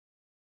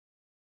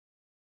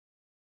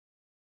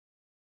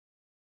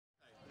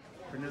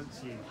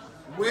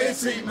We're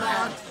Team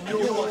Mad, and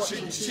you're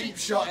watching Cheap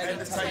Shot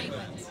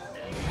Entertainment.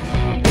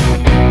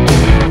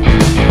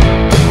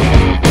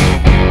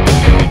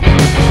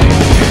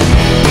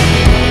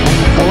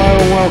 Hello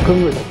and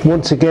welcome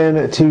once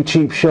again to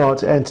Cheap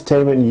Shot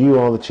Entertainment. You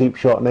are the Cheap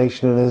Shot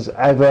Nation, and as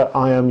ever,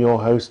 I am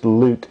your host,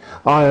 Luke.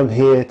 I am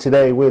here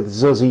today with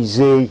Zuzzy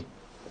Z.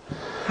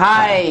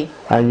 Hi.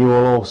 And you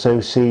will also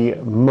see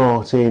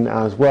Martin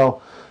as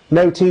well.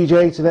 No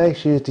TJ today,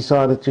 she has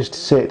decided just to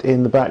sit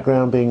in the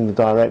background being the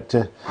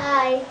director.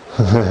 Hi.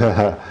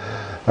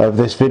 Of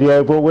this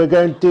video, but we're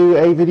going to do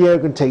a video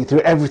going to take you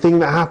through everything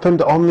that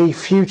happened on the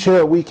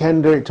FUTR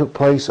Weekender. It took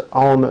place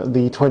on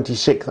the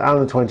 26th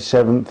and the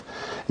 27th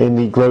in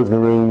the Grosvenor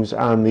Rooms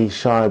and the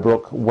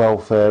Shirebrook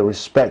Welfare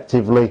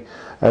respectively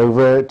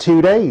over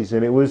 2 days,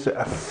 and it was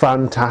a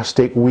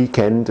fantastic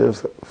weekend of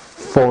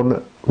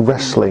fun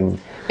wrestling.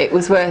 It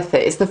was worth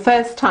it. It's the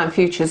first time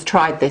FUTR's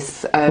tried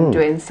this,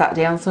 doing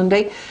Saturday and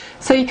Sunday,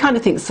 so you kind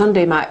of think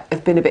Sunday might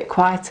have been a bit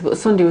quieter, but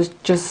Sunday was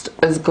just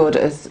as good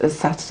as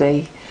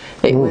Saturday.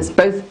 It was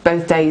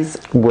both days.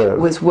 It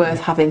was worth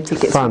having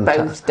tickets for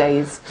both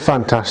days.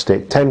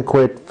 Fantastic.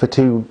 £10 for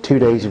two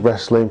days of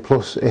wrestling,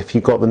 plus if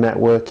you've got the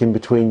network in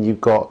between,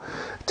 you've got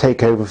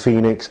Takeover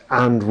Phoenix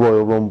and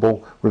Royal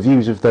Rumble.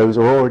 Reviews of those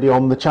are already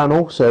on the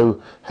channel, so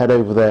head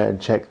over there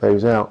and check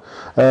those out.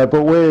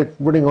 But we're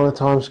running on a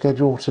time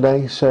schedule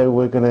today, so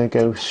we're going to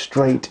go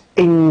straight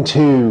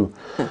into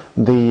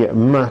the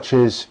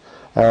matches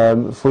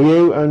for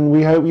you, and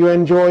we hope you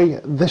enjoy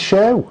the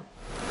show.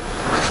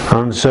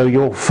 And so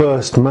your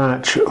first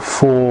match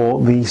for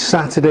the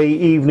Saturday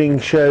evening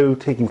show,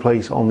 taking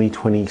place on the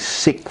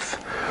 26th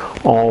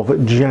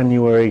of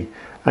January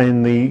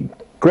in the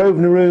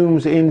Grosvenor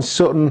Rooms in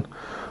Sutton,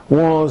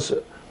 was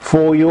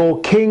for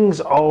your Kings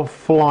of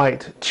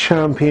Flight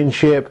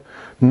Championship,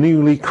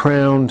 newly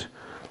crowned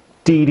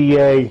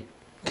DDA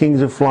Kings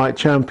of Flight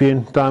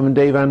champion Diamond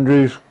Dave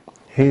Andrews.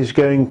 He's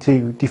going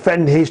to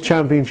defend his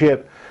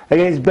championship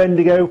against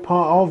Bendigo,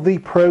 part of the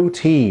pro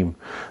team.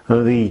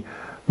 The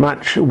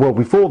match, well,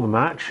 before the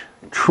match,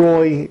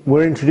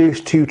 we're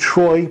introduced to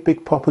Troy,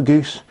 Big Papa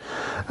Goose,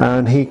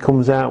 and he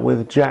comes out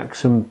with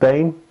Jackson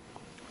Bain,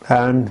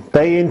 and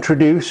they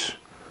introduce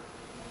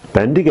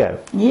Bendigo.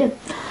 Yeah,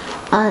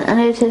 I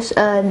noticed.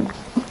 I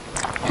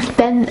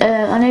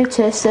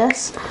noticed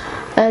this.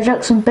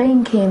 Jackson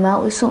Bain came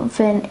out with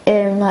something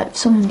like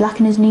something black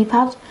in his knee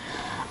pad,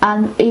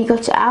 and he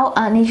got it out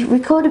and he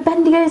recorded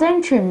Bendigo's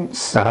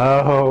entrance.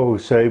 Oh,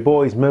 so he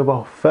brought his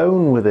mobile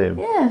phone with him.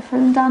 Yeah,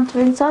 from down to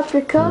inside to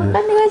record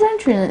Bendigo's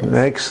entrance.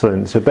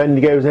 Excellent. So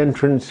Bendigo's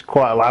entrance,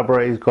 quite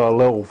elaborate. He's got a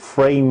little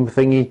frame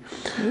thingy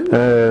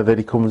that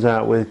he comes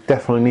out with.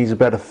 Definitely needs a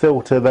better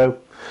filter though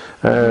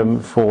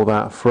for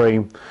that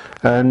frame.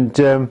 And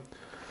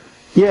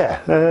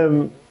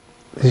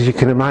as you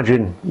can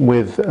imagine,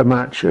 with a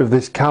match of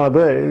this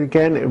calibre,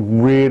 again, a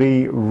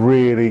really,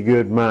 really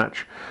good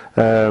match.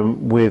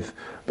 With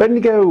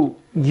Bendigo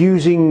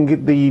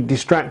using the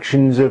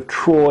distractions of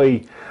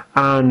Troy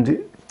and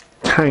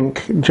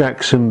Tank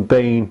Jackson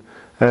Bain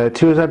to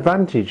his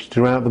advantage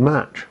throughout the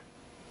match.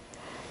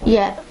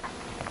 Yeah.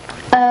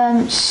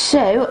 I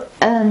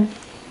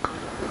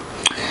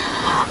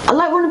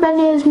like one of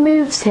Bendigo's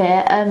moves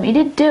here. He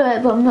did do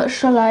it, but I'm not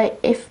sure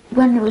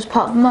when it was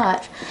part of the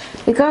match.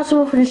 He grabs him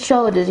up on his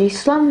shoulders, he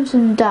slams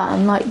him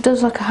down,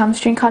 does like a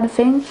hamstring kind of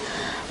thing,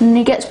 and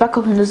he gets back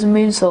up and does a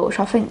moonsault, which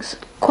I think's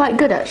quite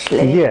good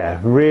actually. Yeah,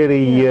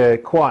 really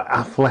quite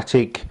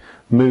athletic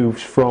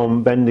moves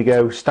from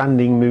Bendigo.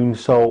 Standing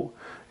moonsault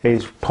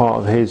is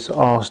part of his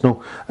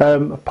arsenal.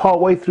 Part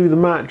way through the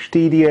match,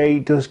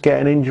 DDA does get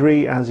an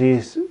injury as he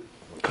is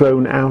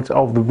thrown out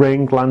of the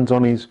ring, lands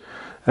on his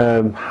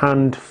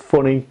hand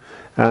funny,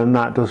 and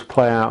that does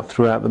play out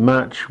throughout the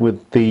match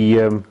with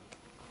the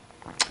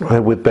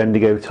with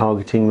Bendigo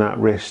targeting that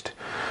wrist,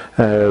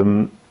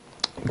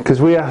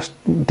 because we asked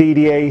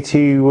DDA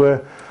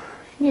to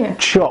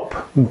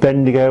chop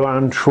Bendigo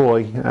and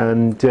Troy,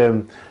 and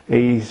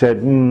he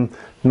said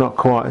not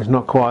quite, it's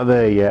not quite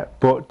there yet.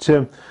 But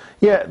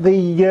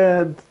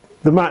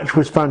the match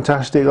was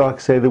fantastic. Like I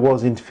say, there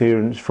was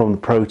interference from the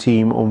pro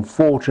team,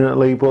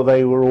 unfortunately, but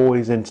they were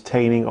always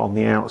entertaining on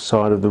the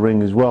outside of the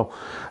ring as well.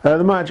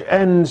 The match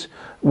ends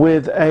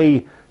with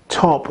a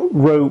top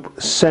rope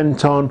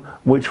senton,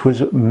 which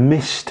was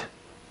missed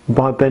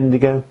by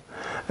Bendigo.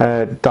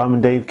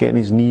 Diamond Dave getting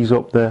his knees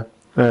up there.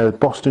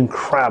 Boston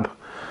Crab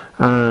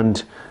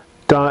and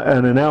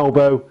an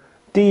elbow.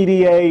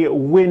 DDA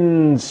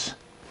wins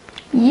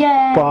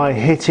by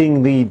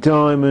hitting the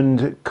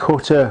Diamond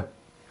Cutter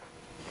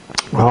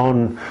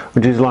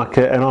which is like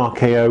an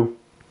RKO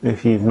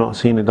if you've not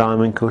seen a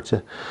Diamond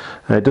Cutter.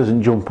 It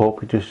doesn't jump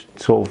up, it just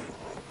sort of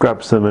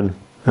grabs them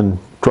and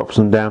drops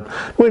them down.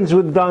 Wins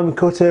with the Diamond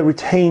Cutter,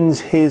 retains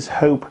his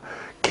Hope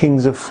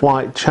Kings of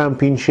Flight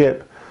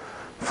Championship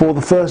for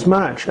the first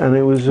match, and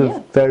it was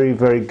a very,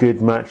 very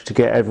good match to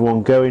get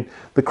everyone going.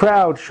 The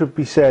crowd, it should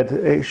be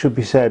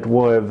said,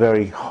 were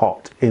very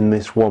hot in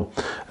this one.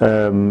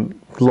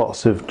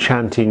 Lots of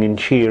chanting and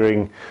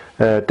cheering.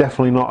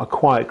 Definitely not a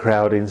quiet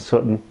crowd in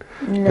Sutton,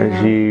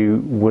 as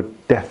you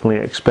would definitely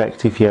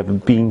expect if you ever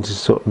been to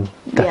Sutton.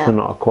 Definitely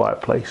not a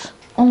quiet place.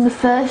 On the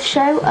first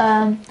show,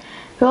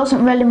 there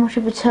wasn't really much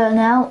of a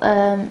turnout.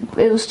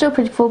 It was still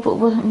pretty full, but it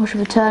wasn't much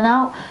of a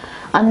turnout.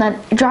 And then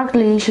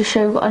gradually, as the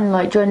show got on,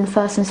 like during the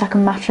first and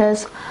second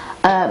matches,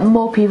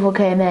 more people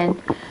came in.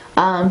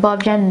 By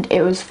the end,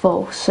 it was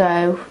full.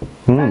 So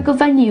very good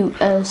venue,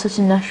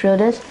 Sutton National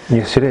did.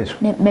 Yes, it is.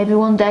 Maybe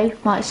one day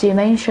might see a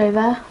main show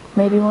there.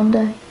 Maybe one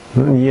day.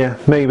 Yeah,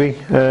 maybe.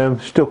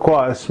 Still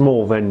quite a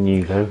small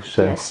venue though.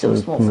 So yeah, still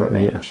small for a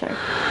main show.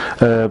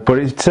 But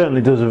it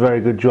certainly does a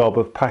very good job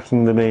of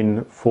packing them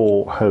in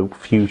for Hope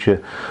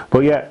Future.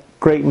 But yeah,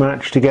 great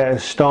match to get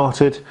us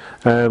started.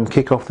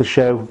 Kick off the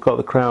show, got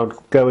the crowd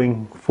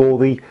going for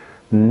the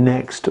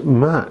next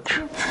match.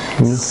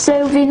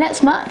 So the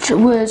next match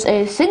was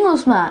a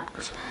singles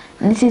match.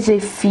 And this is a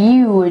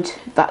feud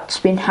that's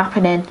been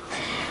happening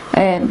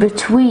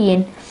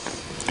between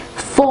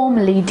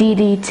formerly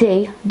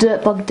DDT,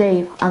 Dirtbag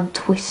Dave and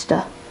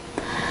Twister.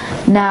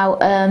 Now,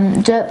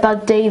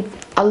 Dirtbag Dave,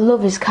 I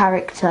love his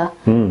character.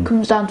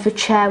 Comes down to the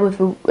chair with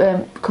a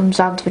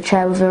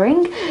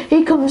ring.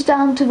 He comes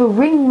down to the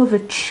ring with a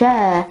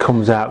chair.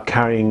 Comes out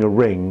carrying a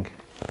ring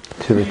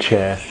to the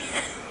chair.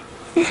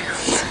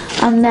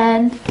 And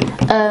then,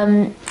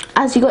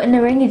 as he got in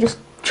the ring, he just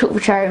chucked the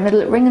chair in the middle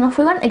of the ring and off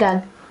we went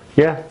again.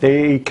 Yeah,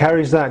 he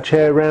carries that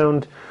chair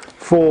around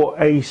for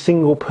a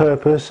single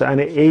purpose, and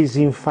it is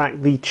in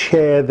fact the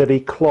chair that he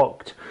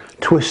clocked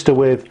Twister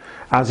with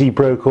as he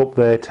broke up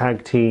their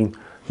tag team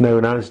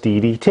known as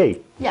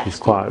DDT. Yes. Which is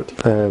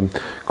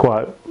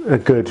quite a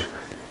good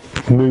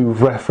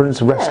move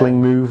reference,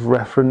 wrestling move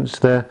reference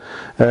there.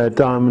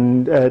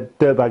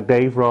 Dirtbag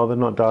Dave, rather,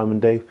 not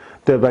Diamond Dave.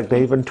 Dirtbag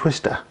Dave and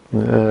Twister.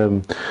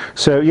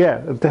 So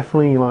yeah,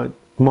 definitely, like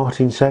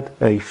Martin said,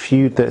 a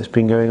feud that's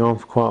been going on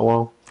for quite a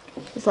while.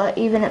 It's like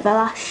even at the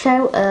last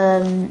show,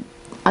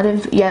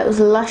 it was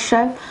the last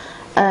show.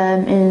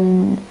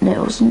 It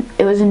was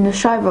in the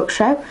Shybrook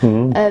show.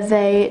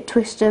 They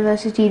Twister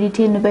versus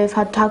DDT, and they both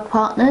had tag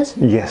partners.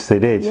 Yes, they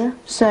did. Yeah.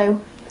 So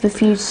the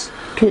feud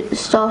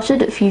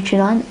started at Future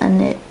 9,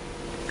 and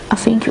I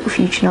think it was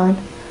Future 9.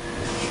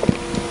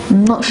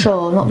 I'm not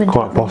sure. I've not been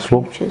quite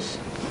possible. Futures,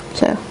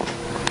 so.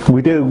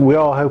 We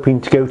are hoping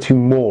to go to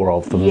more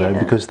of them though,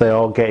 because they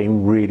are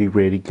getting really,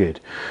 really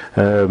good.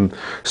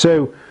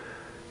 So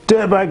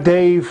Dirtbag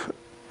Dave,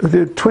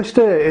 the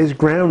Twister is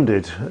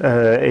grounded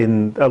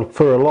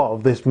for a lot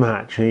of this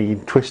match.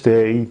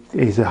 Twister,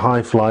 he's a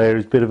high flyer,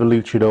 he's a bit of a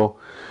luchador.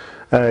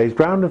 He's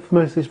grounded for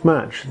most of this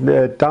match.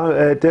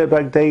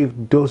 Dirtbag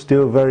Dave does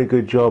do a very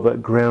good job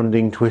at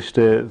grounding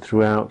Twister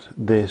throughout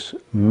this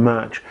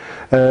match.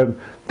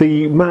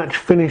 The match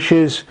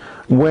finishes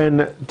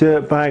when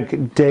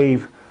Dirtbag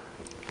Dave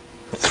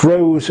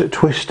throws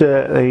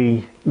Twister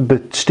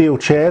the steel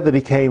chair that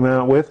he came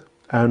out with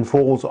and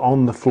falls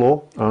on the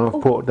floor.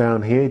 I've put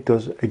down here, it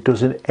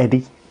does an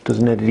Eddie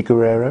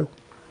Guerrero.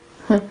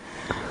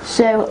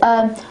 So,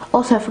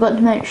 also I forgot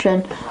to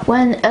mention,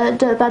 when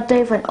Dirtbag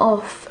Dave went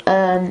off,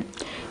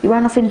 he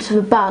ran off into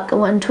the back,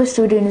 and when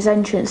Twister was doing his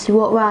entrance, he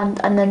walked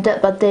around, and then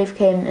Dirtbag Dave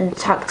came and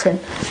attacked him.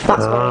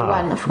 That's where he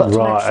ran. I forgot to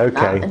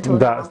mention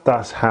that. Okay.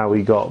 That's how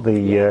he got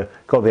the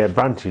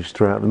advantage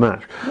throughout the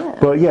match. Yeah.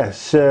 But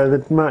yes,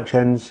 the match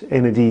ends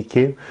in a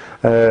DQ.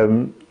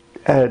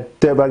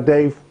 Dirtbag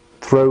Dave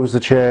throws the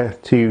chair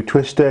to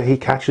Twister. He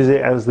catches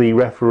it as the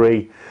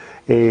referee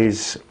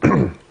is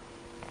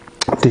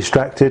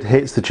distracted,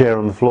 hits the chair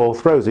on the floor,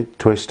 throws it to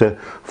Twister,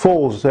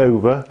 falls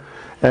over.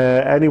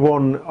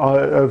 Anyone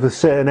of a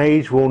certain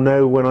age will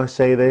know when I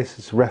say this,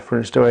 it's a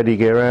reference to Eddie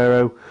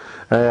Guerrero.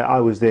 I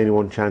was the only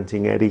one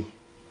chanting Eddie.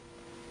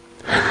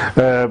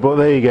 But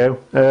there you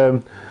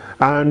go.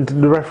 And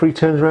the referee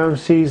turns around,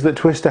 sees that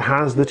Twister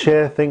has the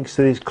chair, thinks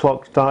that he's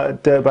clocked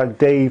Dirtbag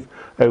Dave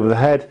over the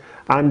head,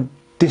 and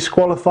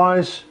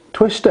disqualifies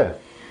Twister.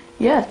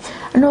 Yeah,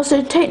 and also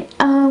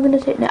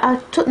I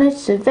took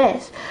notice of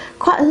this.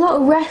 Quite a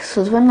lot of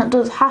wrestlers, when that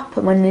does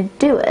happen, when they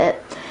do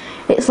it,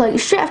 it's like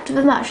straight after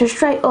the match, they're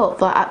straight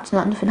up, like acting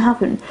like nothing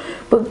happened.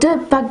 But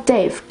Dirtbag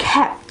Dave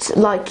kept,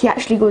 like, he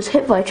actually was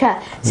hit by a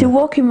chair, so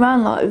walking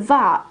around like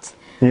that.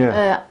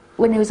 Yeah.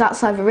 When he was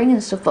outside the ring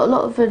and stuff, but a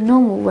lot of the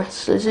normal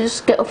wrestlers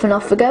just get up and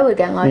off the go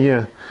again, like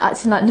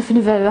acting like nothing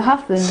had ever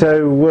happened.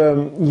 So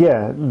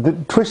the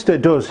Twister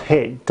does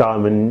hit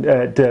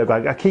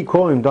Dirtbag. I keep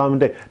calling him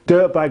Diamond Dave.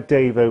 Dirtbag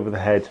Dave over the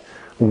head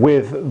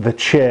with the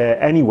chair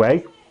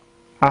anyway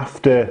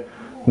after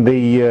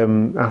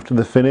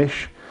the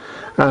finish,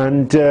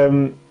 and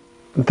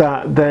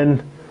that's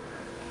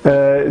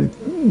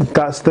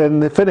then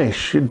the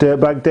finish.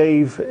 Dirtbag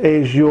Dave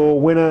is your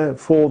winner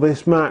for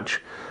this match.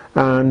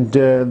 And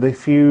the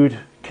feud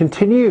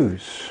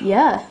continues.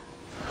 Yeah.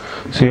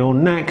 So your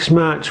next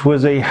match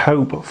was a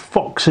Hope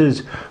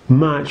Foxes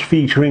match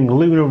featuring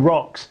Luna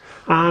Rocks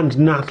and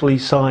Natalie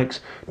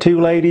Sykes,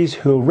 two ladies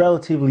who are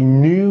relatively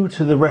new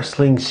to the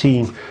wrestling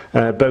scene,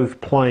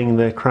 both plying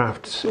their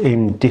crafts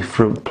in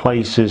different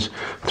places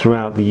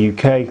throughout the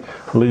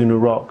UK. Luna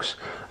Rocks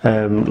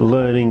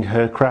learning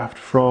her craft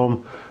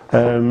from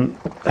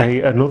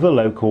another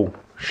local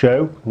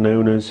show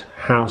known as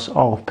House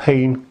of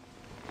Pain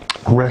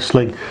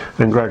Wrestling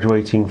and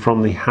graduating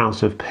from the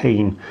House of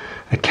Pain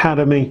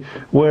Academy,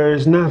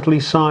 whereas Natalie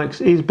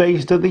Sykes is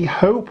based at the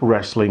Hope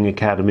Wrestling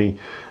Academy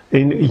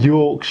in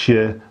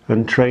Yorkshire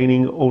and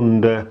training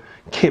under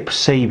Kip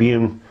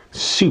Sabian,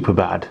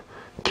 Superbad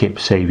Kip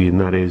Sabian,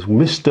 that is,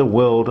 Mr.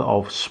 World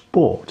of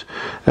Sport.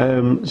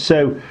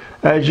 So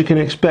as you can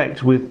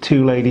expect with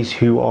two ladies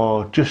who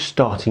are just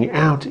starting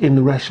out in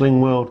the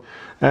wrestling world,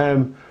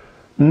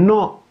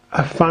 not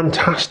a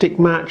fantastic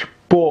match,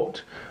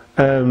 but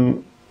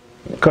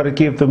got to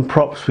give them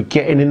props for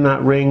getting in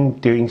that ring,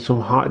 doing some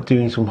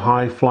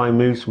high flying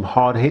moves, some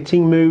hard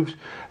hitting moves.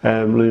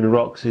 Luna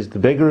Rocks is the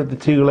bigger of the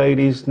two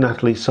ladies.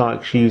 Natalie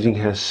Sykes using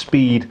her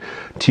speed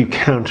to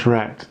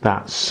counteract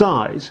that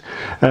size.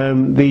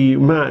 The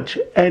match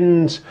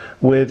ends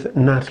with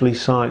Natalie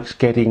Sykes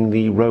getting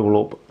the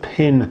roll up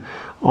pin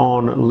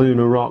on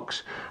Luna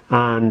Rocks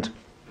and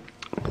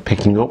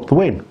picking up the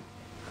win.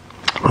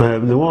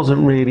 There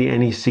wasn't really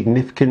any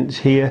significance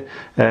here.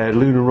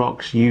 Luna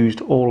Rocks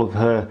used all of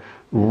her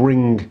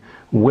ring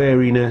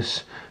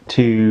wariness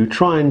to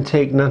try and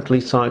take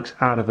Natalie Sykes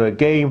out of her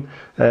game.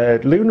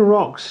 Luna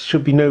Rocks,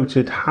 should be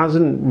noted,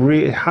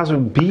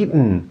 hasn't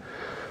beaten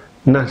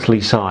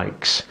Natalie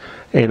Sykes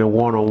in a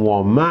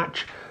one-on-one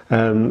match.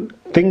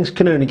 Things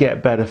can only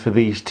get better for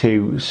these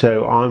two,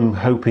 so I'm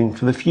hoping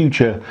for the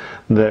future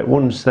that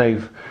once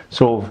they've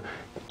sort of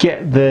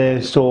get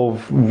their sort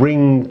of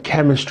ring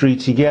chemistry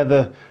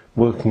together,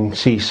 we can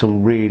see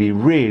some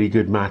really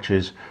good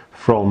matches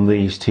from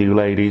these two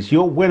ladies.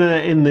 Your winner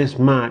in this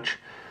match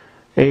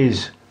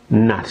is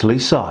Natalie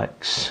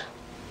Sykes.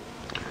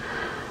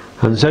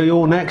 And so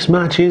your next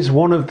match is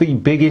one of the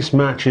biggest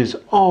matches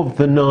of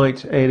the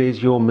night. It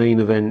is your main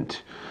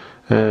event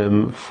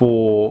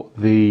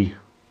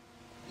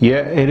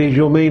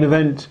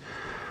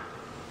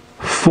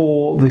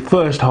for the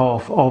first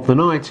half of the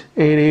night.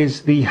 It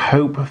is the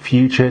Hope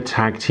Future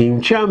Tag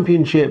Team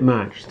Championship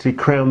match to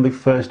crown the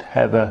first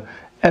ever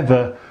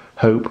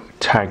Hope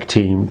Tag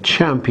Team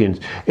Champions.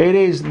 It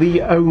is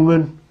the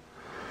Omen,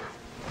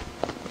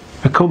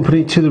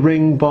 accompanied to the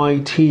ring by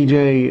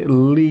TJ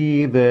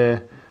Lee,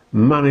 their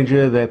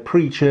manager, their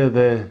preacher,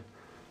 their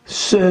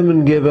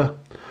sermon giver,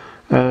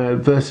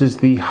 versus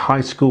the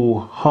High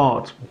School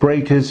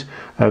Heartbreakers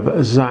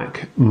of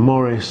Zach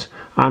Morris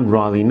and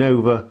Riley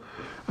Nova.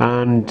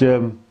 And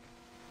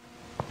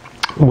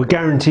we're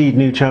guaranteed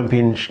new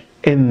champions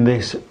in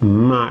this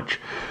match.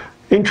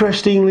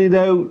 Interestingly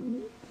though,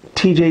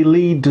 TJ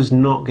Lee does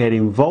not get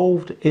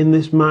involved in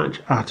this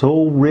match at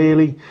all,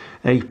 really.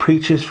 He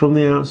preaches from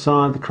the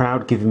outside, the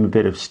crowd give him a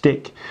bit of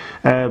stick,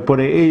 but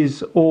it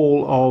is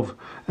all of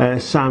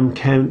Sam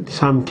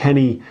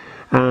Kenny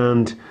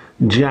and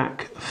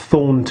Jack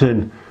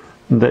Thornton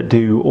that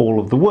do all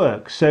of the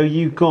work. So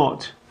you've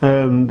got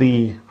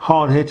the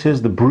hard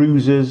hitters, the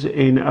bruisers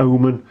in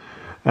Omen,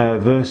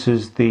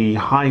 versus the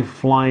high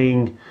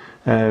flying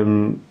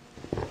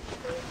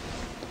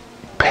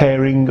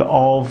pairing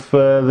of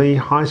the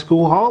High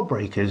School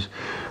Heartbreakers,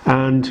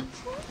 and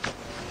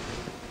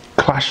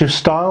clash of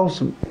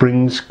styles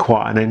brings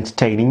quite an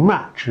entertaining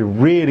match, a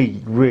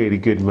really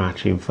good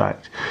match in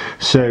fact.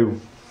 So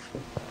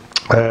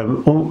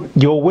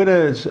your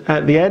winners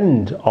at the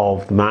end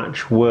of the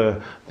match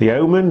were the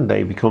Omen.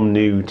 They become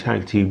new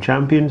tag team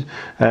champions,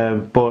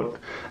 and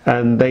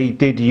they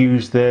did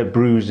use their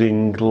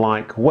bruising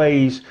like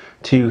ways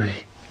to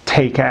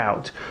take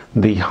out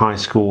the High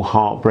School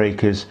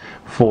Heartbreakers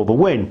for the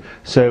win.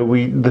 So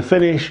the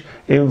finish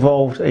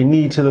involved a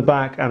knee to the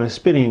back and a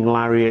spinning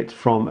lariat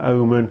from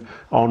Omen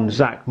on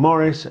Zach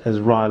Morris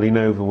as Riley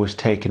Nova was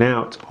taken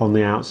out on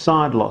the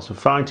outside. Lots of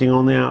fighting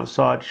on the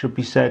outside, should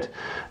be said,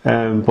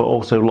 but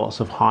also lots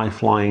of high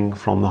flying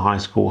from the High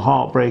School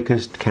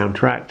Heartbreakers to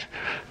counteract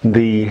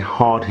the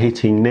hard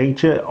hitting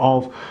nature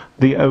of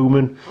the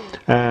Omen.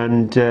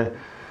 And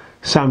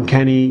Sam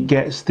Kenny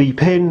gets the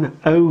pin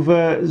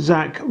over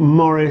Zach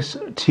Morris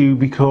to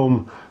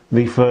become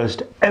the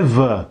first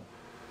ever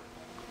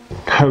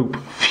Hope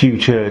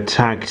Future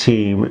Tag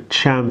Team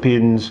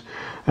Champions.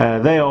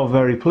 They are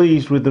very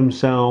pleased with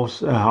themselves.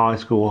 High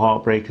School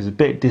Heartbreakers a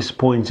bit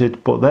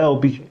disappointed, but they'll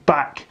be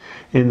back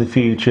in the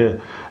future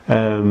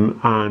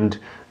and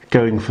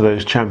going for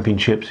those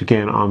championships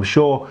again, I'm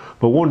sure.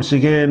 But once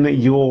again,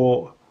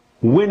 your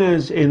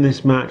winners in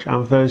this match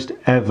and first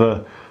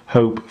ever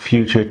Hope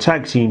Future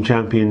Tag Team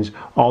Champions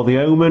are the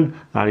Omen,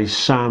 that is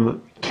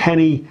Sam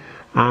Kenny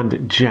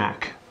and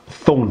Jack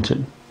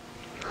Thornton.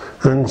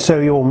 And so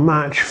your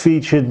match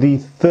featured the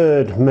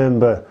third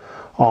member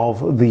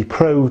of the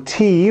pro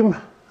team,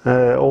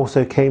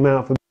 also came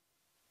out for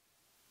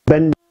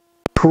Ben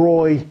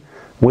Troy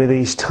with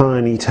his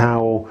tiny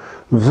towel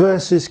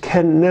versus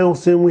Kent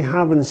Nelson. We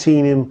haven't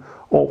seen him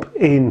up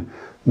in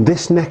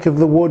this neck of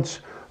the woods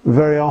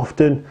very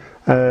often,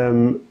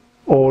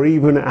 or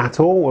even at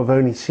all. I've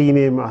only seen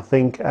him, I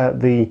think, at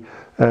the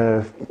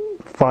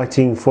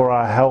Fighting for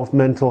Our Health,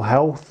 Mental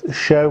Health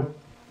show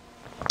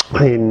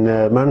in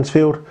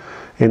Mansfield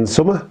in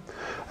summer.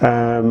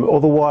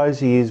 Otherwise,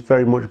 he is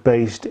very much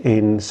based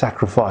in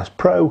Sacrifice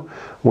Pro,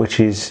 which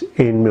is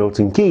in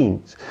Milton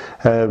Keynes.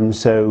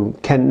 So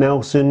Kent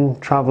Nelson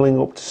travelling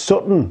up to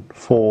Sutton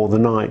for the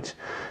night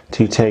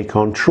to take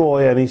on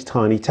Troy and his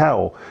tiny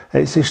towel.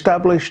 It's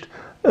established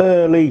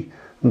early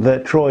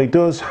that Troy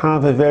does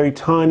have a very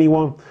tiny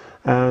one,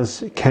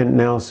 as Kent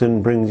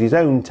Nelson brings his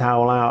own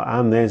towel out,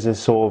 and there's a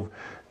sort of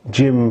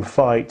gym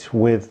fight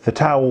with the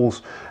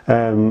towels,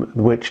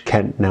 which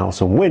Kent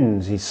Nelson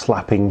wins. He's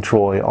slapping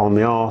Troy on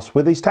the arse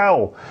with his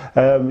towel.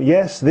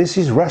 Yes, this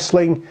is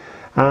wrestling,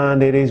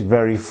 and it is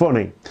very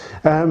funny.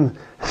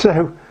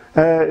 So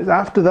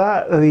after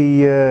that,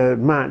 the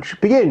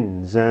match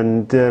begins,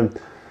 and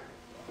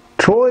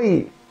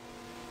Troy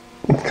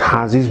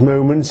has his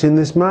moments in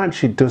this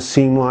match. It does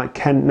seem like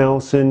Kent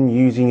Nelson,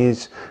 using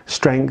his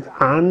strength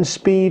and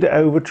speed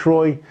over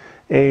Troy,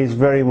 is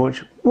very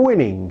much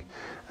winning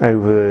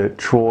over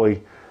Troy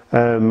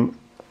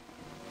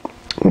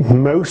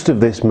most of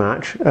this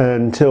match,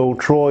 until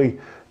Troy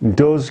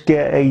does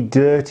get a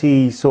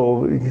dirty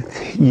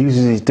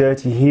uses his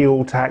dirty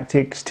heel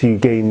tactics to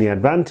gain the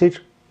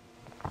advantage.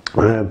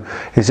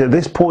 It's at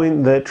this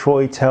point that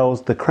Troy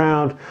tells the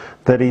crowd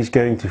that he's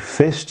going to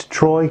fist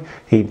Troy.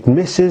 He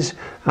misses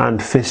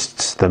and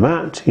fists the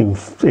mat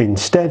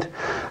instead.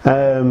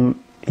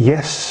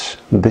 Yes,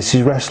 this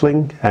is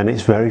wrestling, and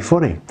it's very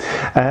funny.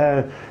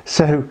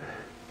 So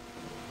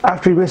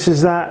after he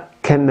misses that,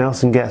 Kent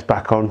Nelson gets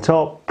back on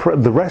top.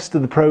 The rest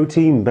of the pro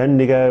team,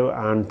 Bendigo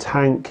and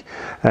Tank,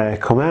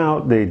 come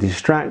out. They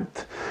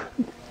distract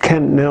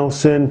Kent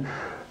Nelson.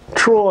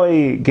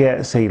 Troy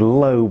gets a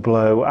low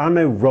blow and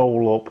a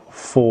roll up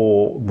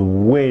for the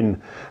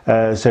win.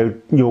 So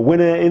your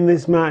winner in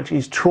this match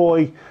is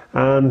Troy,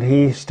 and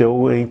he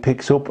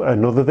picks up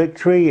another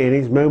victory in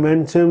his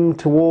momentum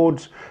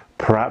towards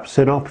perhaps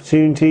an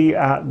opportunity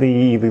at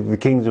either the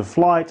Kings of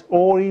Flight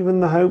or even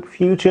the Hope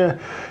Future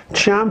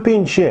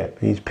Championship.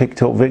 He's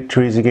picked up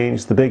victories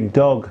against the big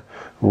dog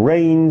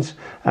Reigns,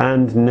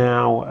 and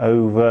now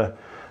over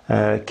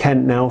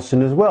Kent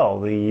Nelson as well,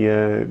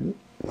 the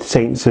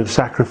Saints of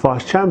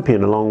Sacrifice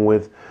champion, along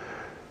with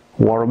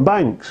Warren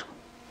Banks,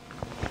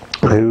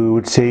 who we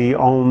would see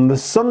on the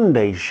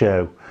Sunday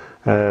show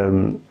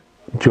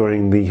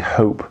during the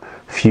Hope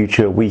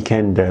Future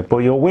Weekender. But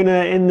your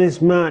winner in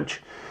this match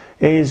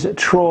is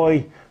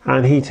Troy,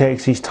 and he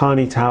takes his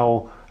tiny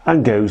towel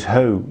and goes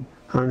home.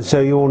 And so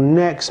your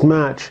next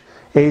match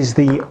is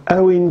the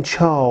Owen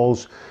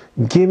Charles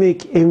Gimmick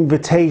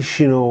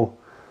Invitational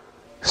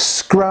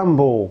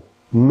Scramble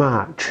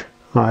match.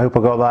 I hope I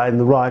got that in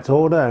the right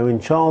order, Owen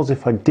Charles.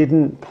 If I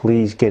didn't,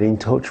 please get in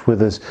touch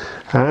with us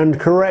and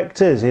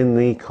correct us in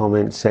the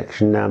comments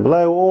section down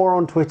below, or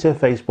on Twitter,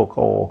 Facebook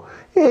or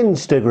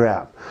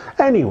Instagram.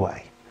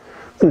 Anyway,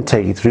 I'm going to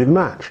take you through the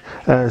match.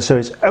 So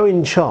it's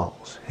Owen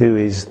Charles, who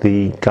is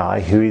the guy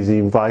who has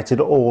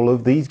invited all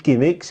of these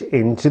gimmicks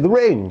into the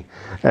ring.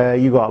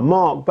 You've got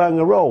Mark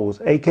Banger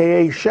Rolls,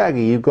 aka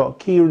Shaggy. You've got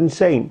Kieran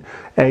Saint,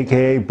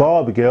 aka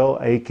Barbie Girl,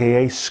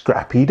 aka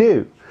Scrappy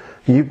Doo.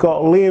 You've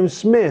got Liam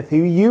Smith,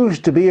 who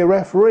used to be a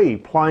referee,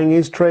 plying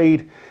his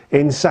trade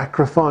in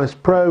Sacrifice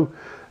Pro.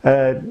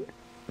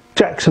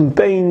 Jackson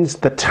Baines,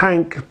 the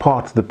Tank,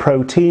 part of the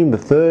pro team, the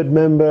third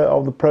member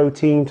of the pro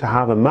team to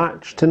have a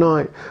match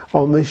tonight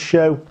on this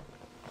show.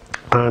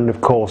 And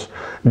of course,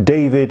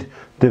 David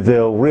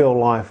DeVille, real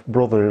life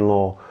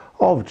brother-in-law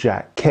of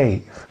Jack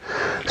Cave.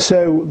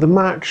 So the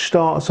match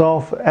starts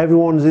off,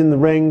 everyone's in the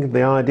ring.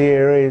 The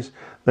idea is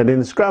that in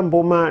the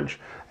scramble match,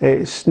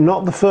 it's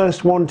not the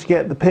first one to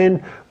get the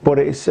pin, but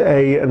it's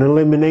an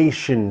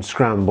elimination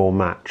scramble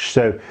match.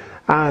 So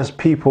as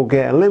people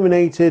get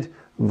eliminated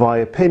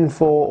via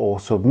pinfall or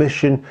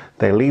submission,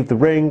 they leave the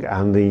ring,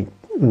 and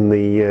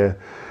the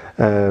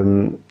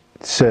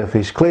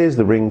surface clears,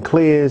 the ring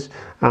clears,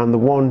 and the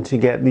one to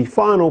get the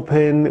final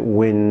pin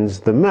wins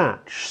the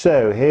match.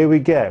 So here we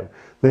go.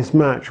 This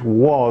match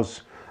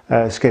was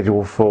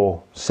scheduled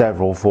for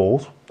several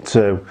falls,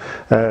 so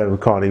we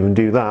can't even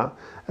do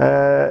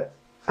that.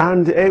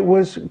 And it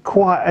was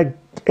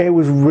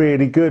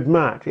really good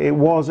match. It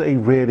was a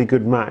really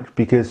good match,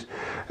 because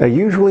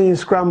usually in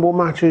scramble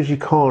matches you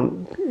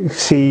can't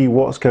see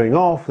what's going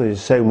off. There's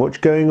so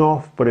much going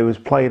off, but it was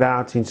played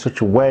out in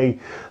such a way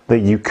that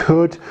you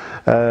could.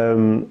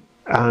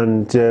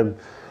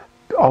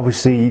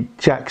 Obviously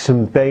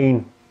Jackson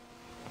Bain,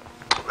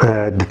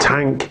 the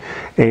Tank,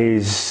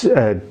 is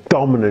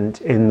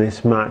dominant in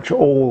this match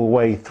all the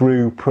way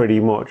through, pretty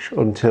much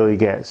until he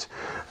gets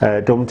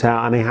dumped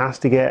out, and he has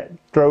to get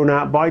thrown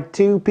out by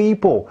two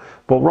people.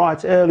 But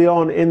right early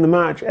on in the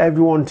match,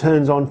 everyone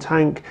turns on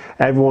Tank,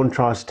 everyone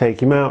tries to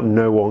take him out,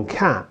 no one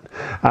can,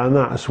 and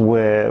that's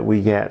where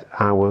we get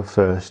our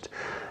first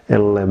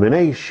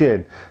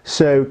elimination.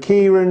 So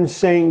Kieran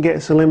Saint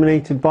gets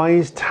eliminated by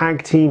his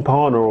tag team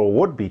partner, or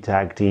would-be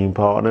tag team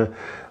partner,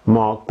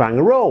 Mark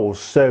Banger Rolls.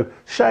 So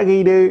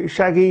Shaggy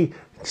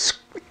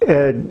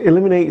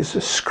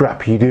eliminates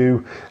Scrappy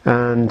Doo,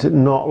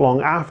 and not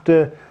long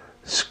after,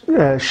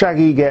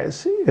 Shaggy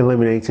gets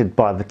eliminated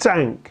by the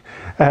Tank.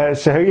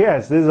 So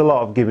yes, there's a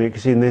lot of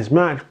gimmicks in this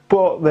match,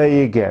 but there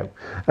you go.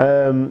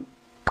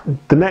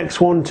 The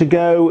next one to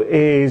go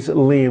is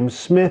Liam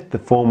Smith, the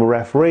former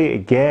referee.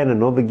 Again,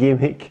 another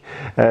gimmick,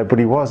 but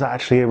he was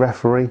actually a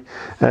referee.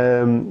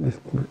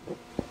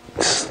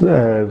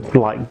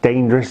 Like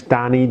Dangerous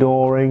Danny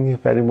Doring,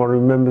 if anyone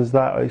remembers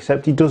that,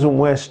 except he doesn't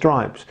wear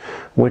stripes,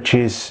 which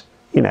is,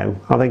 you know,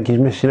 I think he's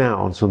missing out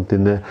on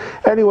something there.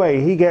 Anyway,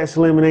 he gets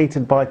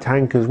eliminated by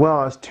Tank as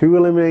well. That's 2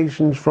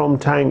 eliminations from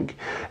Tank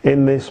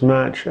in this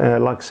match.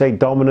 Like I say,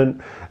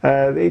 dominant.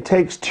 It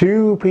takes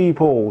 2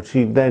 people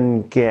to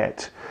then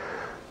get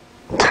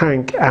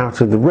Tank out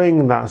of the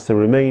ring. That's the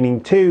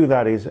remaining 2.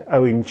 That is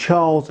Owen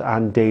Charles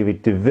and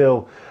David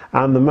DeVille.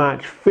 And the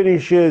match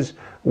finishes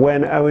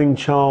when Owen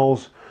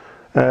Charles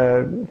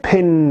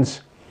pins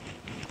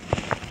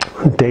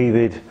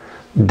David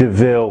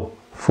DeVille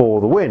for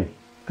the win.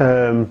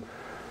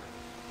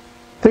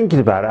 Thinking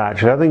about it,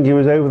 actually, I think he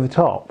was over the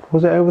top.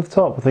 Was it over the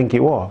top? I think it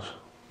was,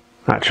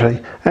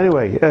 actually.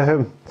 Anyway,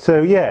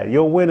 so yeah,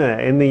 your winner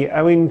in the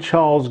Owen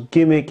Charles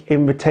Gimmick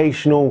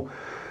Invitational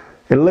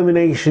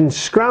Elimination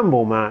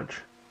Scramble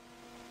match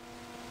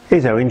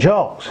is Owen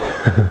Charles.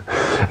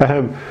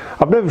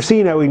 I've never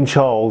seen Owen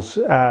Charles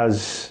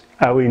as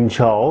Owen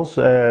Charles,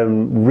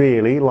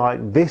 really,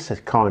 like this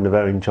kind of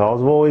Owen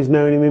Charles. I've always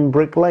known him in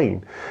Brick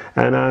Lane,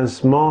 and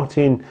as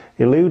Martin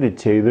alluded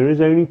to, there is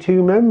only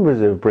 2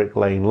 members of Brick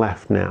Lane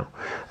left now.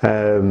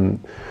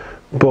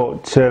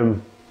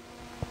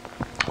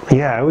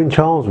 Yeah, Owen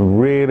Charles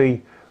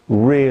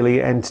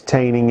really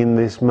entertaining in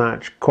this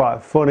match,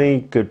 quite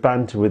funny, good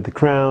banter with the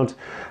crowd,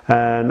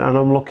 and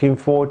I'm looking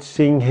forward to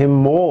seeing him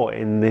more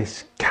in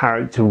this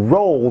character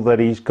role that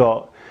he's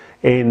got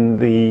in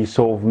the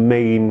sort of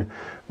main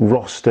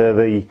roster,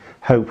 the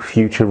Hope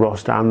FUTR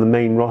roster, and the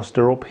main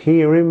roster up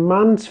here in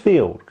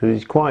Mansfield, because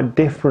it's quite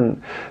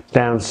different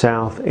down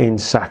south in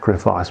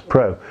Sacrifice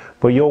Pro.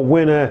 But your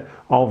winner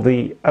of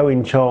the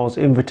Owen Charles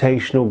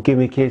Invitational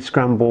Gimmick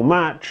Scramble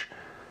match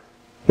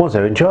was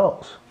Owen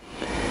Charles.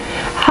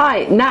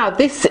 Hi, now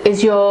this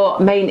is your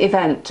main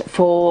event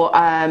for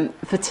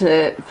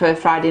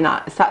Friday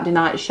night, Saturday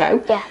night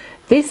show. Yeah.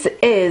 This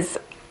is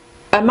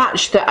a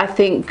match that I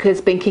think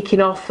has been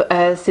kicking off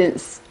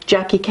since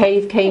Jackie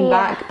Cave came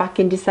back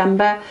in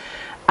December,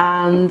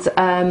 and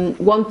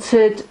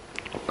wanted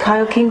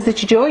Kyle Kingsley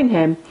to join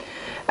him,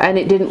 and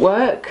it didn't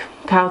work.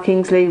 Kyle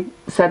Kingsley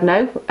said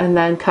no, and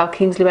then Kyle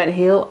Kingsley went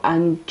heel,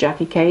 and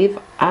Jackie Cave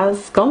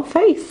has gone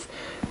face.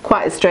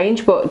 Quite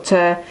strange, but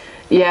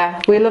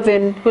yeah, we're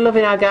loving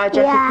our guy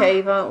Jackie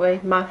Cave, aren't we?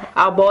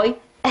 Our boy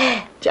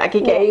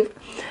Jackie Cave,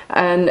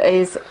 and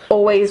is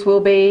always will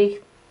be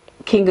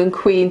king and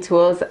queen to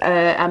us,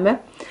 Emma.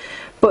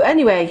 But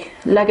anyway,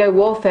 Lego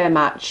Warfare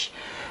match.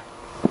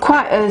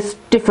 Quite a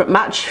different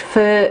match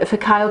for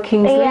Kyle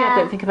Kingsley. I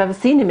don't think I've ever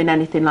seen him in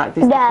anything like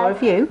this before,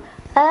 have you?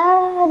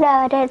 No,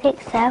 I don't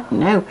think so.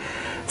 No.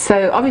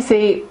 So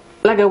obviously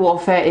Lego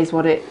Warfare is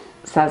what it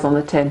says on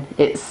the tin.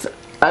 It's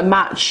a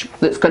match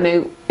that's going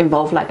to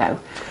involve Lego.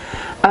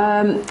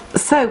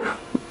 So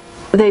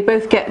they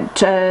both get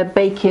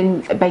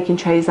baking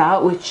trays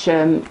out, which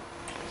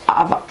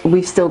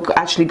we've still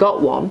actually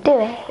got one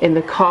in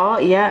the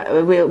car.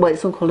 Yeah, well,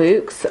 it's Uncle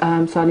Luke's,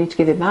 so I need to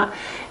give him that,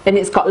 and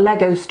it's got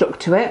Lego stuck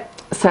to it.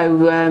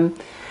 So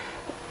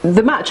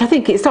the match, I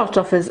think it started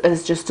off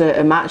as just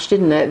a match,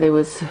 didn't it? There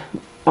was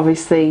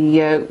obviously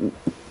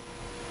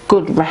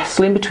good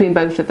wrestling between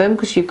both of them,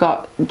 because you've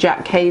got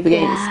Jack Cave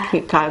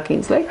against Kyle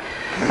Kingsley,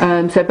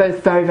 so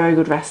both very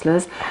good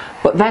wrestlers.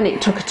 But then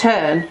it took a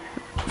turn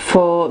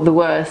for the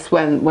worse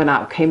when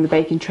out came the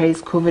baking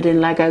trays covered in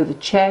Lego, the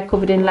chair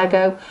covered in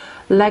Lego,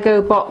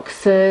 Lego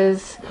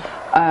boxes,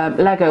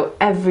 Lego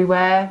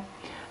everywhere.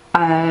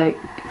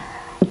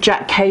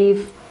 Jack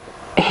Cave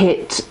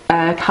hit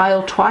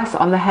Kyle twice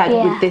on the head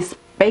with this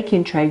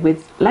baking tray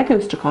with Lego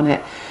stuck on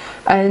it,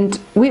 and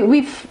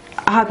we've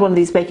had one of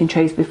these baking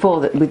trays before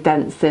that with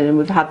dents in, and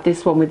we've had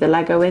this one with the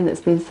Lego in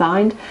that's been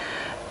signed.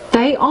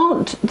 They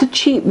aren't the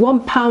cheap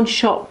 £1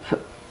 shop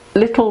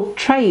little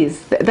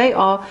trays, they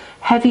are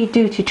heavy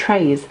duty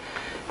trays.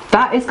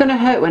 That is going to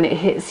hurt when it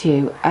hits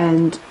you,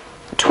 and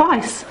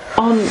twice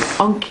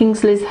on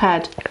Kingsley's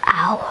head.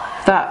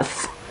 Ow.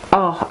 That's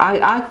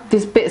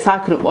there's bits I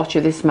couldn't watch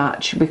of this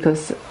match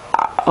because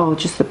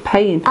just the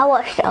pain. I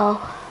watched it all.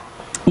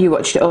 You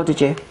watched it all, did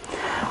you?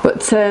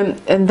 But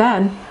and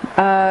then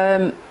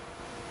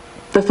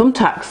the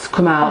thumbtacks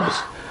come out,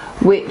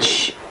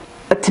 which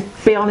to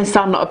be honest,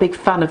 I'm not a big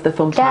fan of the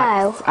thumbtacks.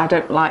 No. I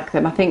don't like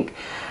them. I think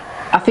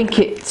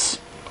it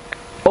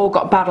all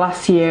got bad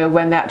last year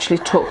when they actually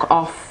took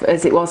off,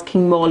 as it was,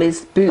 King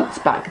Morley's boots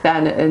back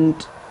then,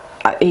 and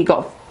he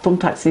got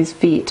thumbtacks in his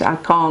feet. I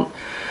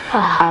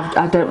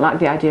don't like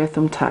the idea of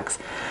thumbtacks.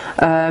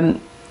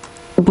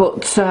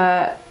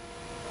 but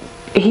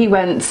he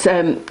went.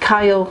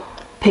 Kyle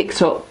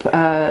picked up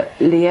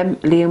Liam.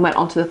 Liam went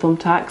onto the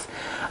thumbtacks,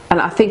 and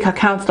I think I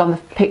counted on the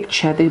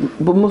picture. There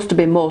must have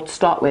been more to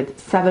start with.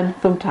 7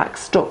 thumbtacks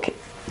stuck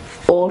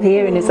all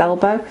here in his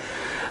elbow.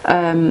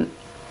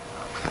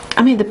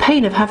 I mean, the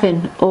pain of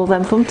having all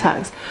them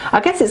thumbtacks. I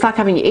guess it's like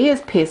having your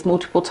ears pierced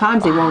multiple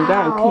times in one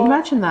go. Can you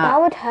imagine that?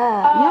 That would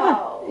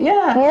hurt.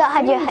 Yeah. You not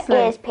had your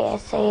ears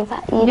pierced, so you've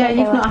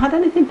not had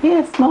anything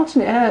pierced.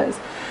 Martin, it hurts.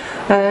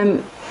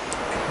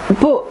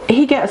 But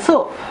he gets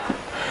up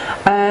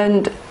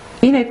and,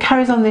 you know,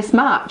 carries on this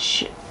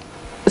match.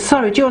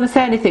 Sorry, do you want to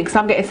say anything? Because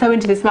I'm getting so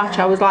into this match,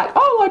 I was like,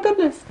 oh my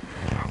goodness.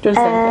 Do you want to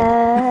say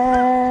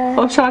anything?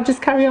 Or shall I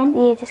just carry on?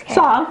 You just carry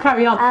on. So I'll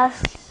carry on.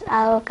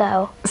 I'll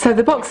go. So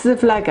the boxes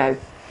of Lego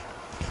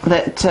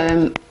that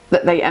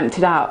they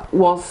emptied out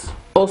was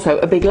also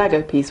a big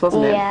Lego piece,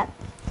 wasn't it? Yeah.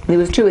 There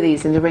was 2 of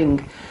these in the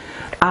ring,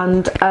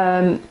 and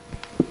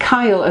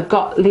Kyle had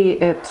got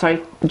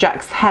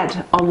Jack's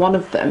head on one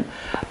of them,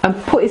 and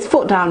put his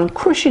foot down and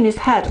crushing his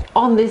head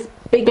on this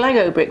big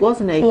Lego brick,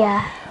 wasn't he?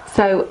 Yeah.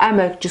 So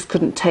Emma just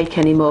couldn't take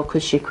any more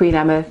because Queen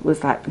Emma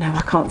was like, no,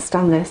 I can't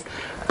stand this.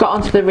 Got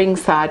onto the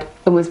ringside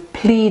and was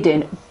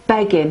pleading,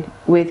 begging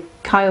with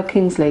Kyle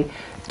Kingsley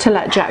to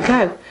let Jack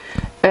go.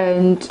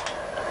 And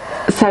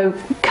so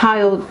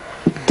Kyle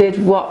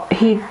did what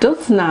he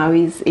does now.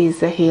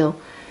 He's a heel.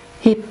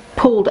 He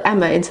pulled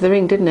Emma into the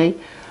ring, didn't he?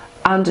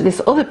 And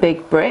this other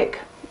big brick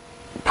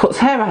puts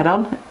her head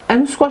on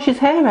and squashes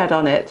her head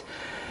on it.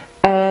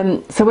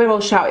 So we're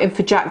all shouting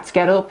for Jack to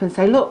get up and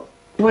say, look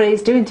what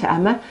he's doing to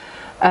Emma.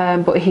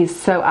 But he's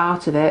so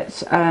out of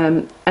it.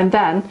 And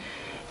then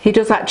he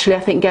does actually,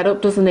 I think, get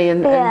up, doesn't he?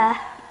 And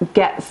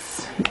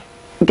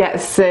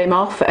gets him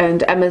off,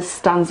 and Emma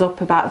stands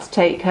up about to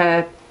take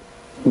her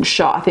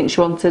shot. I think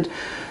she wanted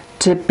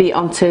to beat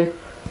onto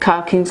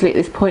Kyle Kingsley at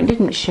this point,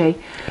 didn't she?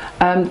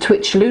 To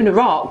which Luna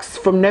Rocks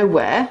from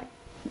nowhere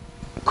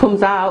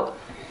comes out,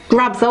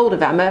 grabs hold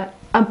of Emma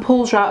and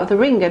pulls her out of the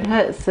ring and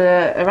hurts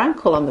her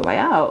ankle on the way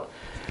out.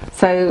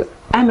 So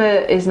Emma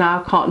is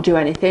now can't do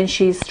anything.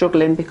 She's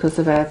struggling because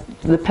of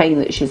the pain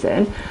that she's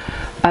in.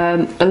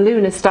 And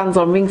Luna stands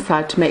on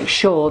ringside to make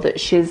sure that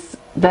she's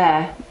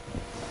there,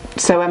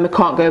 so Emma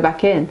can't go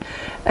back in,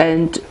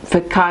 and for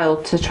Kyle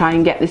to try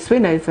and get this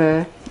win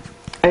over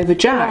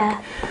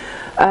Jack.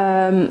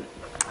 Yeah.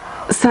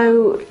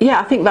 So yeah,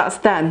 I think that's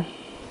then.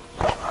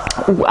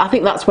 I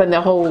think that's when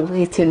the whole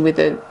hitting with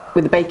the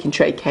baking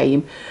tray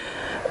came.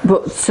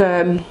 But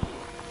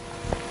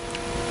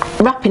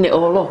wrapping it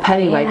all up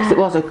anyway, because it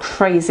was a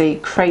crazy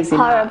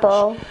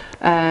horrible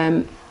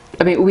match.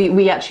 I mean,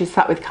 we actually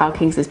sat with Kyle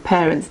Kingsley's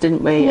parents,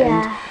 didn't we?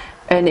 Yeah.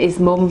 And his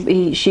mum,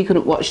 she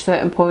couldn't watch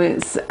certain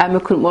points. Emma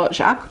couldn't watch.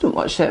 I couldn't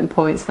watch certain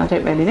points. And I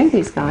don't really know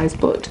these guys,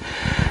 but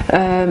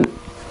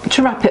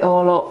to wrap it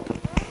all up,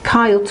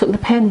 Kyle took the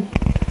pin,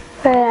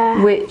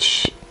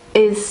 which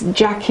is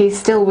Jackie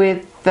still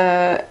with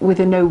a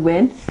no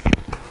win.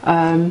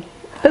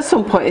 At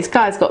some point, this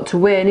guy's got to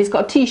win. He's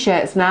got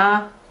t-shirts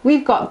now.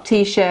 We've got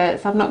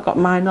t-shirts. I've not got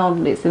mine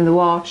on. It's in the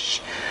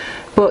wash.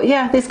 But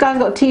yeah, this guy's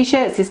got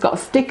t-shirts. He's got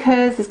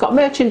stickers. He's got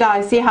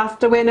merchandise. He has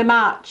to win a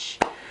match.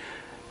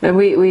 And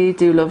we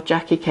do love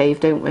Jackie Cave,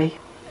 don't we?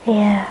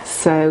 Yeah.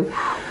 So,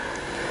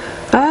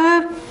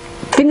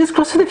 fingers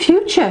crossed for the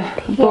future.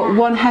 Yeah. But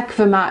one heck of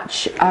a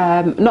match.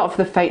 Not for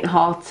the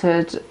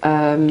faint-hearted.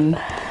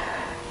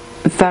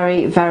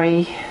 Very,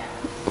 very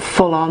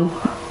full-on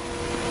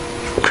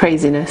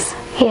craziness.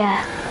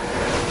 Yeah.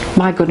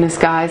 My goodness,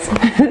 guys.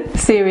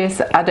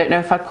 Serious. I don't know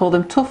if I'd call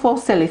them tough or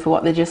silly for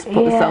what they just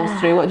put themselves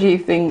through. What do you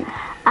think?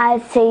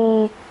 I'd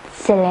say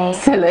silly.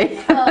 Silly.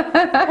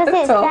 Because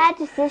it's their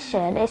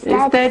decision. It's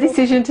their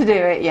decision to do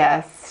it,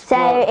 yes.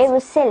 So it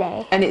was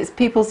silly. And it's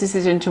people's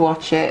decision to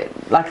watch it.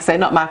 Like I say,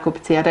 not my cup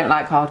of tea. I don't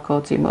like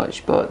hardcore too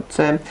much, but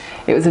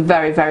it was a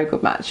very, very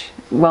good match.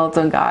 Well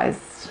done, guys.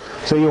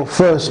 So your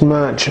first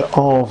match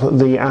of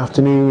the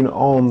afternoon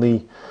on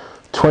the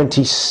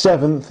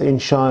 27th in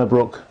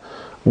Shirebrook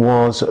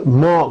was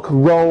Mark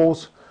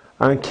Rolls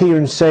and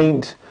Kieran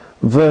Saint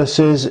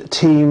versus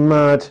Team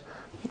Mad,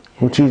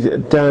 which is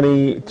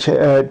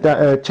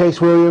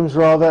Chase Williams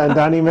rather, and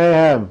Danny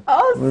Mayhem.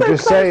 Oh,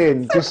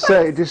 so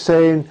just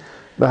saying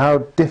how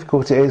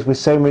difficult it is with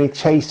so many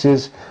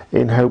chasers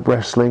in Hope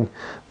Wrestling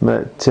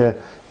that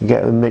you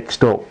get them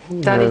mixed up.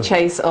 Danny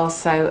Chase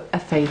also a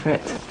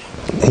favourite.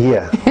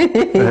 Yeah,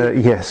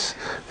 yes,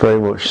 very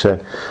much so.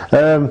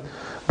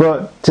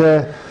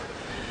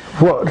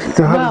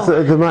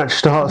 The match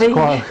starts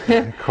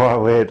quite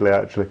weirdly,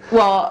 actually.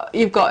 Well,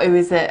 you've got who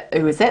is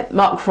it?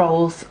 Mark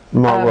Rolls.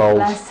 Mark Rolls.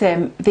 Bless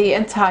him. The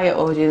entire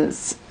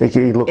audience.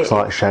 He looks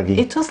like Shaggy.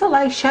 It does look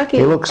like Shaggy.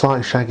 He looks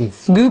like Shaggy.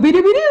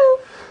 Scooby-Dooby-Doo.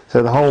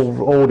 So the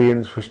whole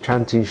audience was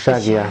chanting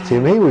Shaggy at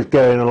him. He was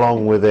going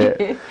along with it.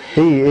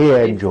 he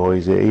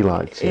enjoys it. He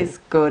likes it. He's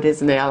good,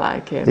 isn't he? I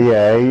like him.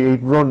 Yeah, he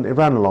ran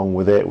along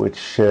with it,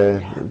 which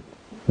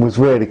was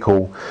really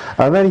cool.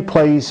 And then he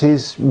plays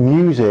his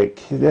music,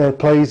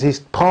 plays his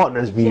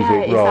partner's music.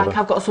 Yeah, he's rather. like,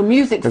 I've got some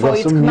music I've for got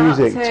you to some come out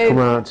music to come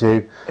to. out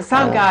to.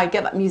 Sound guy,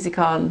 get that music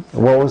on.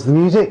 What was the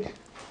music?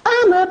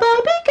 I'm a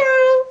Barbie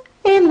girl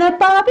in the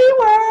Barbie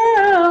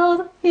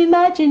world.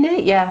 Imagine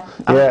it. Yeah.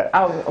 Yeah.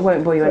 I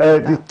won't bore you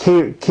with that.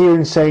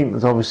 Kieran Saint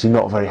was obviously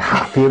not very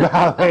happy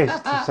about this,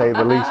 to say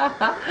the least.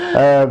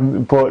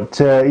 But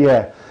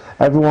yeah,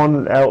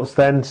 everyone else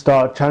then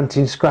started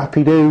chanting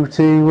Scrappy Doo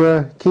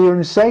to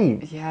Kieran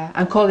Saint. Yeah,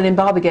 and calling him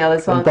Barbie girl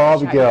as well. And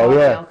Barbie girl,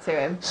 yeah. To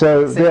him.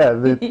 So yeah,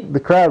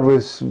 the crowd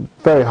was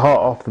very hot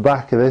off the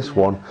back of this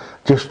one,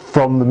 just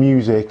from the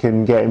music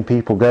and getting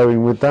people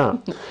going with that.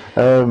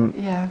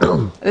 Yeah.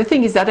 The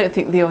thing is, I don't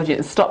think the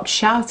audience stopped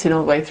shouting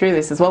all the way through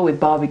this as well, with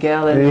Barbie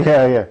girl and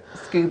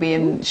Scooby,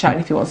 and shouting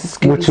if he wants to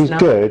Scooby. Which is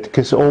good,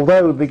 because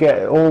although they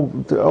get all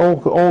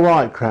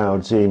right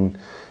crowds in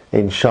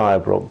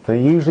Shirebrook, they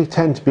usually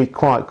tend to be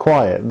quite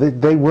quiet.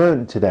 They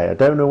weren't today. I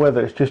don't know whether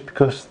it's just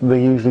because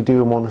they usually do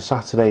them on a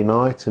Saturday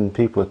night and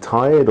people are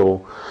tired, or.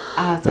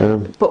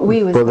 But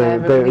we was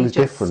there. It was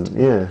different.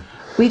 Yeah.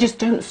 We just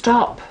don't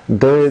stop.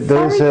 There's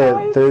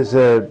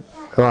a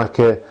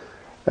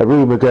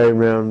rumour going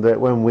around that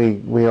when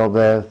we are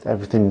there,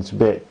 everything's a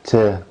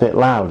bit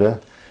louder.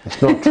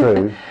 It's not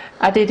true.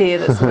 I did hear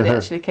that somebody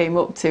actually came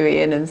up to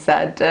Ian and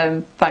said,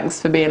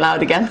 thanks for being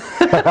loud again.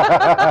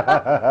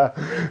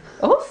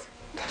 Us?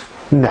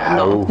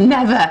 No.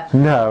 Never.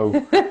 No.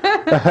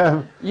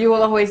 You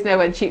will always know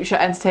when Cheap Shot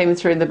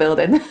Entertainment's are in the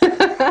building.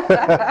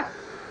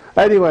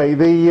 Anyway,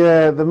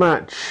 the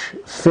match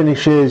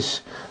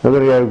finishes.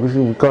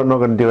 We're not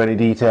going to do any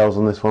details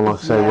on this one. Like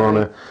I say,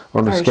 we're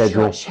on a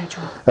schedule.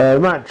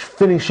 Match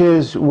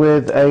finishes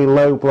with a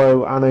low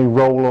blow and a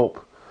roll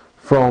up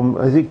from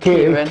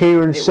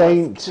Kieran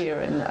Saint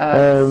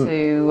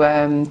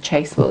to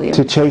Chase Williams.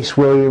 To Chase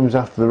Williams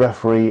after the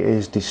referee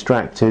is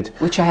distracted.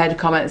 Which I heard a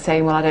comment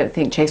saying, well, I don't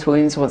think Chase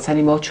Williams wants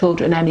any more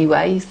children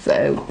anyway,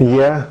 so...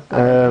 Yeah,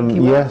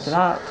 yes.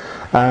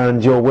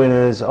 And your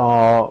winners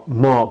are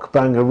Mark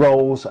Banger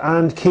Rolls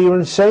and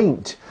Kieran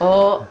Saint.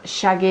 Or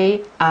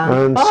Shaggy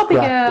and Barbie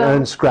Girl.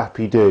 And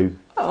Scrappy Doo.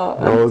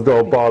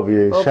 Or Barbie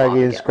Doo.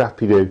 Shaggy and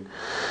Scrappy Doo.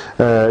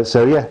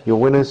 So yeah, your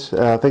winners.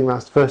 I think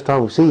that's the first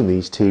time we've seen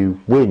these two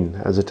win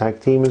as a tag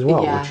team as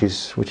well, which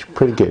is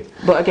pretty good.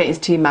 But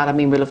against Team Mad, I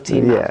mean, we love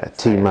Team Mad. Yeah,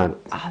 Team Mad.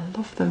 I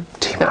love them.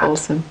 They're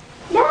awesome.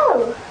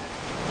 No.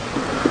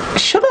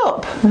 Shut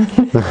up.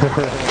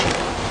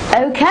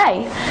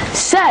 Okay,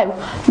 so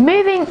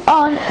moving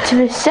on to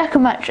the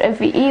second match of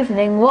the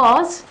evening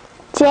was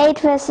Jade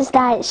versus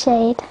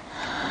Nightshade.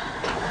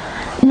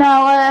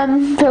 Now,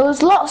 there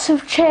was lots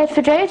of cheers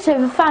for Jade, so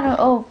the fan were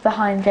all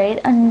behind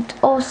Jade, and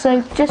also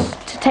just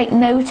to take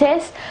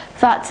notice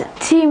that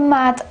Team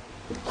Mad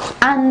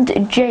and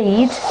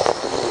Jade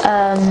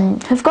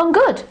have gone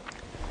good.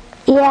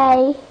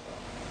 Yay.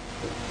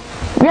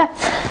 Yeah,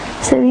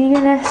 so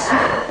Eunice,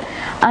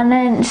 and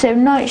then so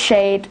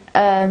Nightshade,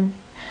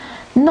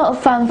 not a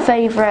fan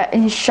favourite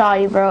in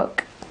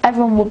Shirebrook.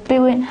 Everyone were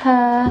booing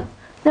her,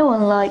 no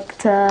one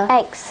liked her.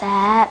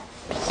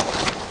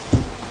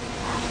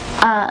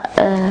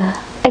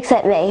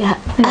 Except me.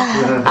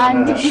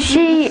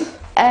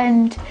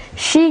 And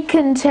she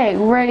can take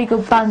really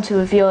good banter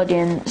with the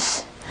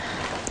audience.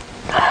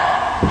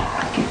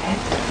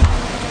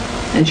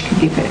 And she can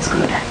give it as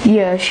good.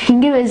 Yeah, she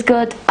can give it as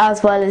good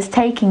as well as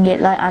taking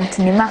it like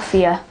Anthony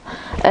Mafia.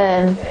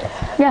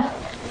 Yeah.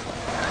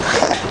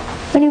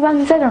 When he banged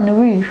his head on the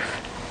roof.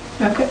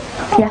 Okay.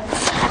 Yeah.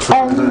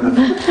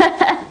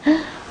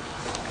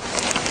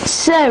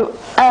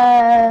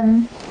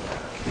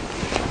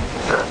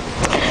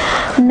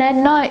 And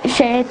then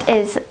Nightshade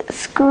is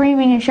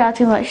screaming and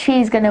shouting like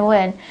she's going to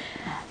win,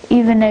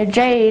 even though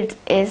Jade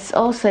is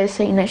also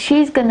saying that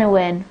she's going to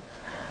win.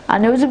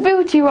 And there was a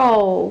booty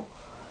roll.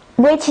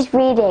 Which is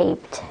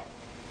renamed.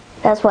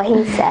 That's what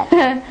he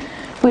said.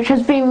 Which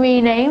has been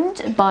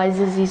renamed by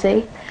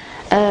Zizzy.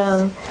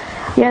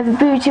 Yeah, the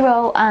booty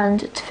roll,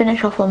 and to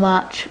finish off the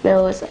match,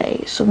 there was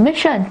a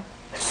submission.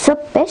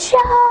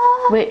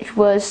 Which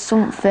was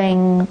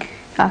something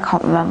I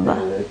can't remember.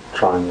 The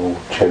triangle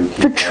chokey.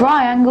 The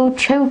triangle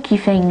chokey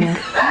thing.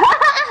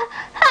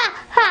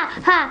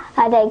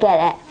 I don't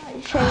get it.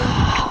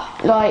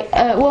 Like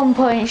at one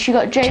point she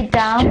got Jade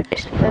down,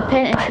 the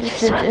pin, and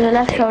she lifted the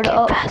left shoulder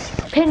up,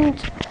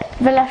 pinned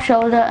the left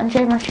shoulder, and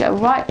Jade managed to get her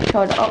right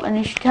shoulder up, and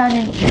then she turned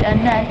in,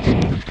 and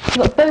then she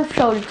got both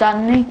shoulders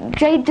down, and then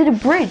Jade did a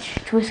bridge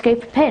to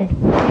escape a pin.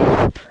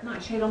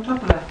 Nightshade on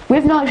top of her.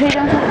 With Nightshade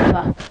on top of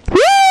her.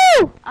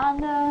 Woo!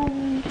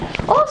 And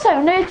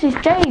also noticed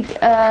Jade,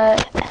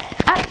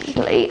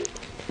 actually,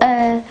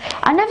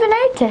 I never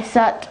noticed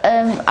that,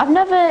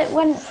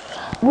 when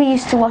we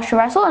used to watch her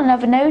wrestle, I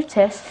never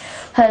noticed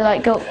her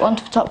like go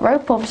onto the top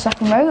rope or the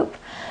second rope.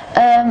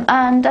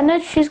 And I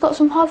noticed she's got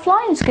some high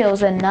flying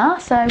skills in there,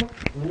 so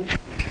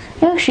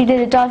yeah, she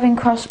did a diving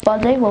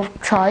crossbody, well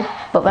tried,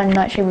 but then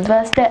Nightshade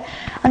reversed it.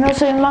 And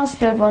also in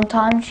Mansfield one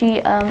time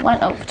she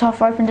went up the top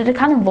rope and did a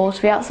cannonball to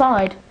the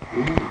outside.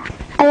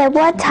 And then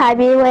one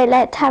time you won't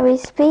let Tammy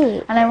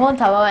speak. And then one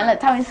time I won't let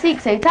Tammy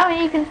speak, so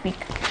Tammy, you can speak.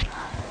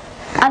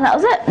 And that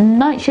was it.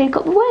 Nightshade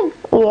got the win.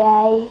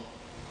 Yay.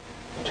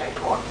 Jade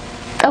won.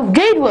 Oh,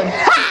 Jade won.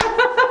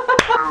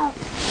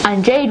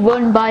 And Jade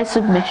won by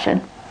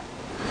submission.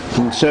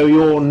 And so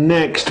your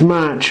next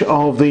match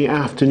of the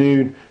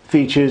afternoon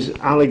features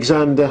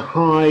Alexander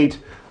Hyde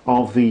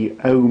of the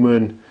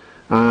Omen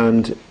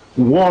and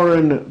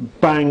Warren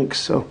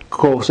Banks, of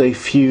course a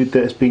feud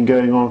that's been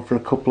going on for a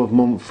couple of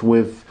months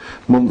with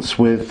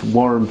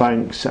Warren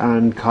Banks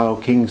and Kyle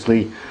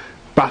Kingsley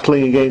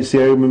battling against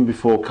the Omen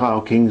before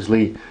Kyle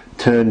Kingsley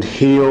turned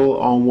heel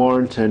on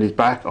Warren, turned his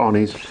back on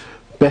his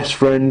best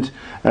friend.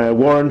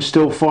 Warren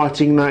still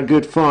fighting that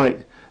good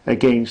fight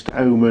against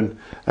Omen,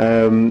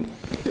 and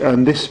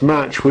this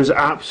match was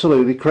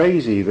absolutely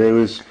crazy. There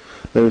was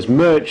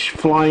merch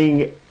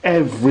flying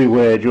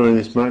everywhere during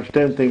this match. I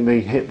don't think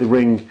they hit the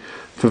ring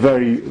for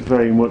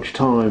very much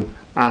time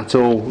at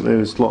all. There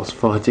was lots of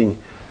fighting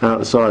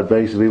outside,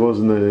 basically,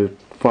 wasn't there?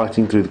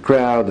 Fighting through the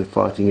crowd, they're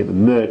fighting at the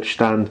merch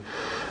stand.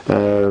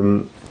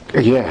 Yeah,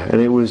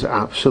 and it was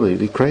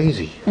absolutely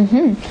crazy.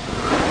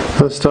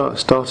 Let's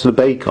started a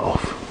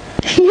bake-off.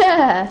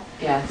 Yeah.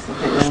 Yes, I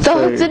think that's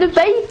Started a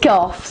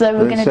bake-off, so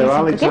we're going to do So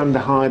some Alexander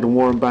Hyde and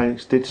Warren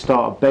Banks did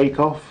start a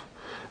bake-off.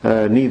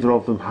 Neither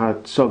of them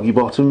had soggy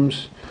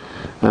bottoms,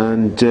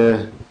 and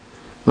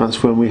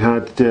that's when we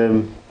had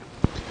the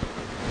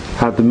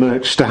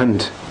merch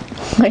stand.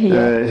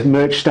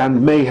 Merch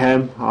stand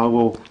mayhem. I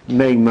will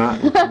name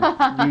that.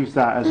 Use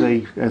that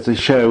as a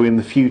show in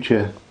the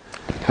future.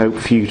 Hope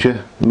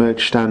future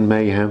merch stand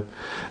mayhem.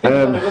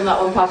 run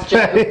that one past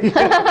Joe.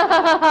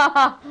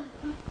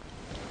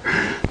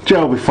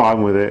 Joe will be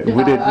fine with it.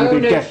 We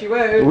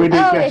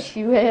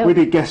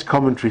did guest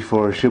commentary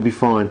for her. She'll be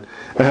fine.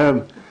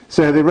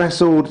 So they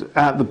wrestled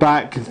at the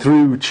back,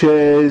 threw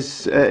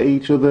chairs at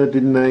each other,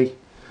 didn't they?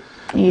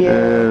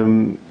 Yeah.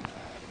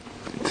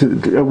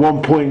 At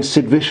one point,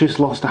 Sid Vicious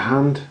lost a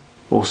hand,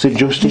 or Sid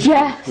Justice,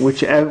 Yes.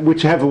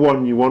 whichever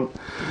one you want.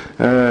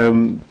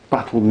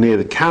 Battled near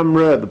the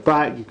camera at the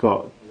back. You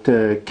got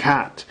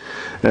Kat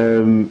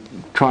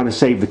trying to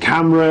save the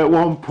camera at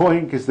one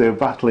point because they were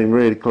battling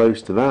really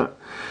close to that.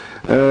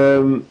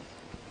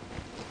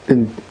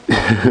 And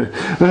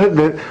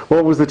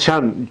what was the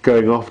chant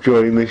going off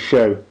during this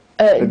show?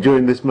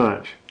 During this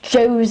match?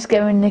 Joe's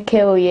going to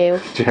kill you.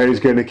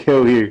 Joe's going to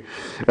kill you,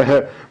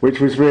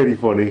 which was really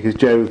funny because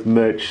Joe's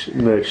merch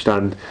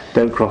stand,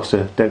 don't cross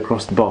her, don't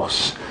cross the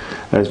boss,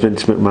 as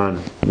Vince McMahon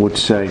would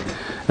say.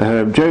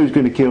 Joe's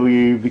going to kill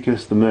you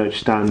because the merch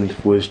stand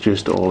was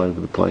just all over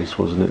the place,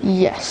 wasn't it?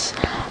 Yes.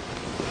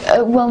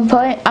 At one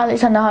point,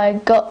 Alexander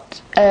Hyde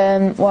got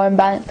Warren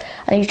Banks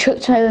and he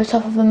chucked him over the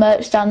top of the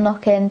merch stand,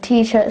 knocking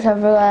t-shirts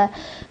everywhere,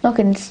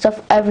 knocking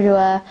stuff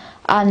everywhere.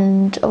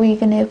 And are we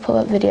going to put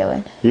that video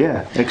in?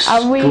 Yeah,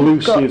 And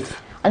we've got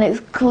exclusive. an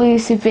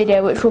exclusive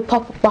video which will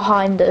pop up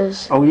behind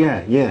us. Oh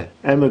yeah.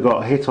 Emma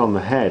got hit on the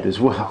head as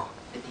well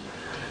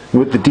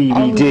with the DVD.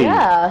 Oh,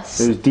 yes.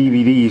 There was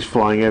DVDs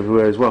flying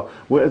everywhere as well.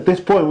 At this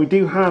point, we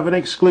do have an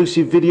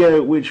exclusive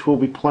video which will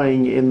be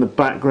playing in the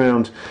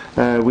background.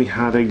 We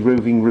had a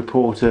roving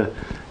reporter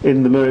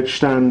in the merch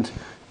stand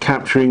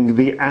capturing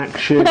the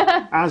action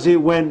as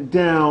it went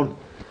down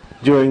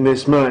during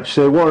this match.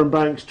 So Warren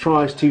Banks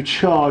tries to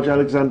charge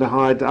Alexander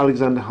Hyde.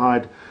 Alexander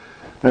Hyde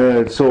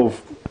sort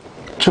of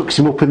chucks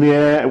him up in the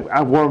air,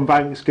 and Warren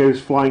Banks goes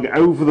flying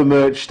over the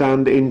merch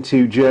stand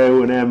into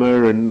Joe and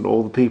Emma and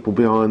all the people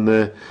behind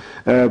there.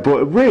 But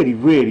a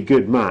really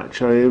good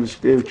match. It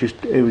was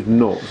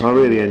nuts. I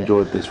really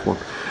enjoyed this one.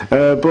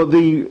 But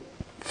the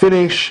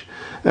finish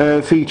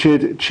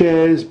featured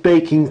chairs,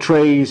 baking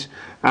trays,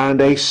 and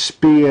a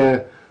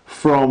spear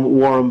from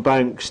Warren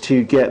Banks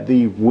to get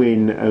the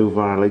win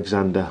over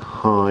Alexander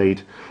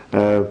Hyde.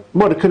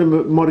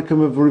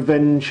 Modicum of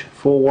revenge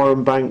for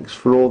Warren Banks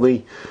for all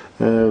the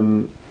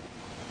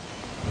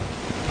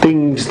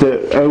things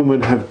that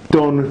Omen have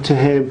done to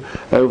him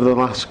over the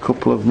last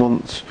couple of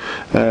months.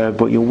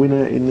 But your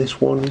winner in this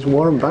one is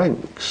Warren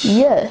Banks.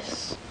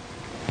 Yes.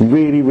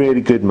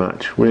 Really good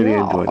match. Really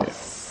enjoyed it.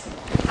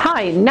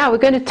 Hi, now we're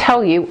going to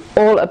tell you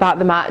all about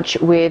the match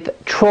with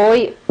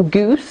Troy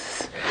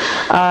Goose.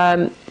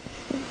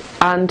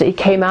 And he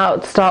came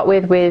out to start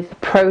with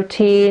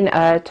Protein,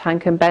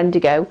 Tank and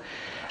Bendigo.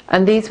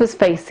 And these was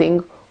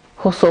facing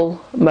Hustle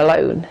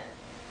Malone.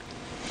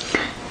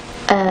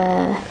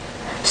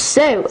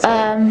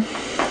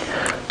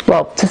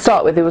 Well, to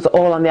start with, it was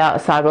all on the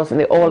outside,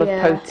 wasn't it? All of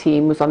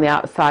Protein was on the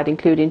outside,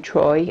 including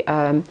Troy.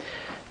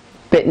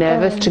 Bit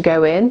nervous to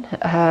go in.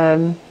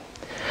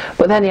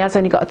 But then he has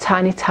only got a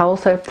tiny towel,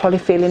 so probably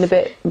feeling a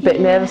bit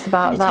nervous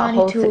about that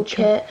whole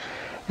situation.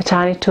 A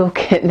tiny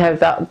toolkit. No,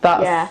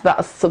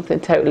 that's something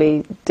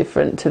totally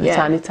different to the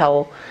tiny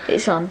towel.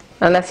 It's on.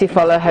 Unless you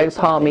follow Hope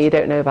Palmer, you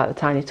don't know about the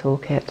tiny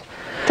toolkit.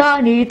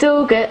 Tiny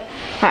toolkit.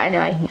 Right,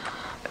 anyway.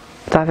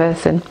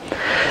 Diversing.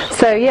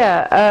 So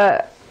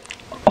yeah,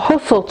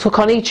 Hustle took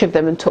on each of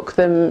them and took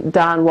them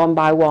down one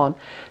by one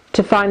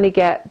to finally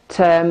get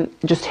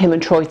just him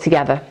and Troy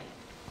together.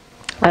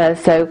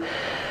 So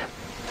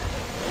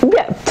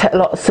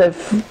lots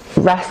of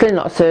wrestling,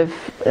 not so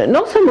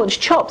much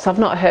chops. I've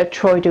not heard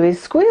Troy do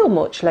his squeal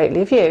much lately,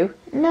 have you?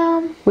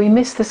 No. We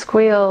miss the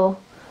squeal.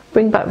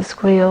 Bring back the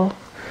squeal.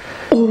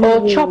 Ooh.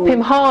 Or chop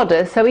him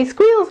harder so he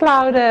squeals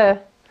louder,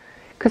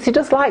 because he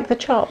does like the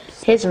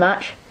chops. Here's a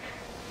match.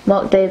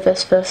 Mark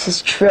Davis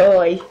versus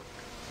Troy.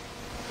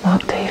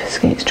 Mark Davis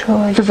against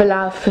Troy. For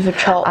the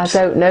chops. I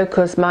don't know,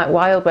 because Mike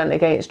Wilde went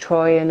against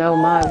Troy, and oh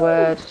my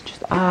word,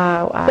 just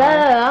ow, ow.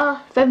 There.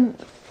 Then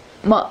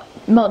Mark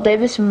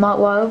Davis and Mark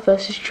Wilde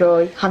versus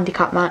Troy.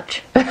 Handicap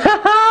match.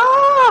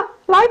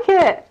 Like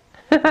it.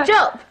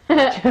 Chop.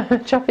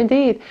 Chop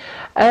indeed.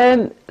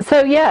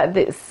 So yeah,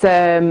 this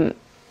pro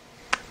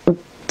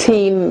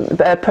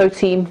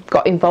team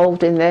got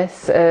involved in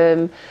this.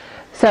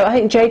 So I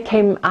think Jade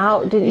came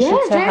out, didn't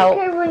she, to help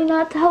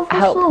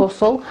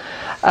Hustle.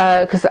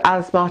 Because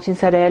as Martin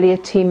said earlier,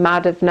 Team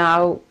Mad have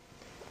now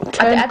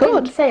turned I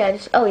good. Didn't say.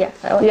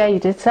 Yeah, you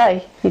did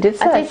say. I did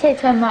say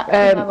Team Mad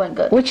went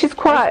good. Which is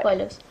quite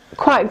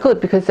good,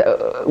 because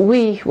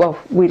we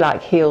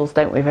like heels,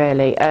 don't we,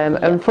 really?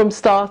 And from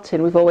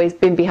starting, we've always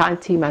been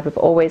behind Team Mad. We've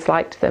always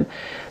liked them.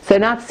 So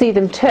now to see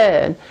them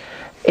turn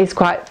is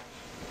quite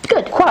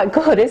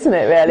good, isn't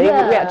it, really?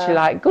 Yeah. We actually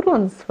like good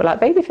ones. We're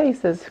like baby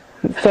faces.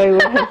 So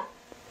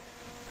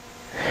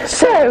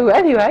so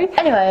anyway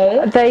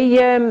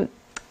they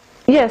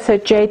so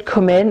Jade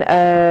come in,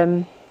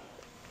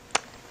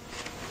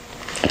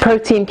 pro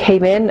team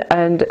came in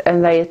and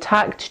they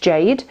attacked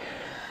Jade.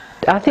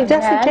 I think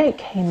Jade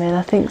came in,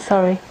 I think,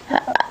 sorry.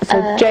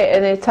 So Jade,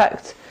 and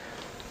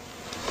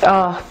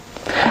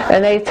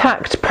they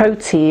attacked pro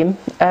team.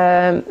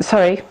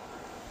 Sorry,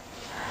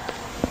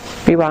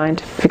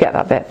 rewind, forget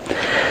that bit.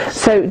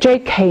 So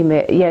Jade came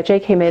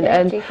in,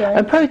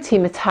 and pro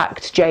team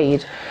attacked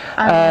Jade,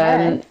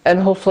 and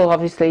Hustle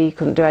obviously he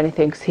couldn't do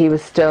anything because he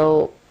was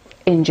still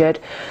injured.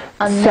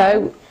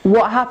 So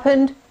what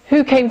happened?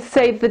 Who came to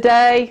save the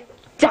day?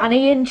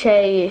 Danny and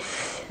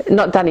Chase.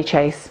 Not Danny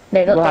Chase.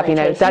 No, not we'll Danny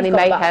have Chase. Danny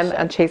Mayhem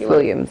and Chase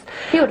Williams.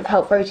 He would have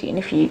helped Protein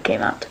if you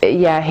came out.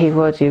 Yeah, he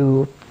would.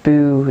 You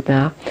boo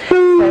now.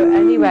 So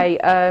anyway,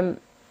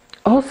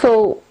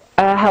 Hustle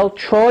held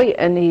Troy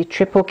and he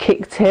triple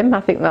kicked him. I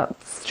think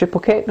that's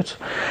triple kicked.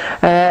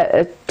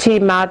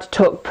 Team Mad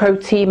took pro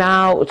team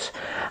out,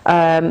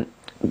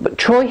 but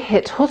Troy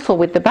hit Hustle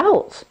with the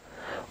belt,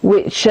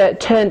 which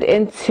turned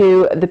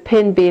into the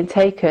pin being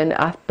taken,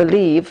 I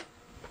believe,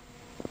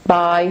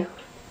 by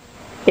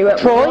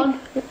Troy.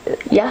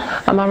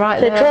 Yeah. Am I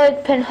right? So there?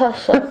 Troy pinned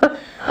Hustle,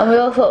 and we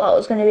all thought that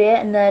was going to be it.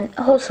 And then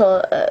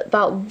Hustle,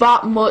 about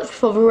that much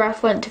before the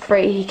ref went to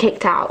 3, he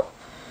kicked out.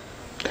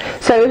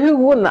 So who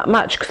won that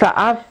match? Because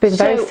I've been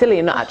very silly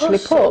and not actually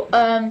put.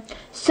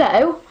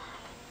 So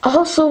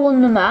Hustle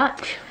won the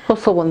match.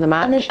 Hustle won the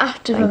match. And then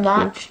after the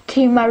match,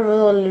 Team Mad were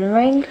all in the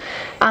ring,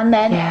 and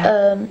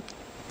then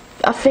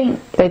I think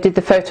they did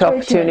the photo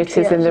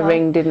opportunities in the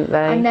ring, didn't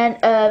they? And then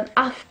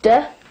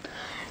after,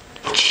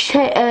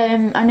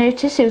 I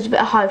noticed it was a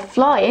bit of high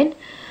flying,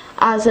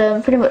 as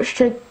pretty much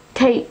to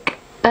take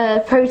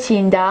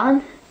Protein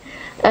down.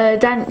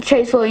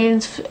 Chase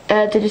Williams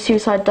did a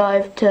suicide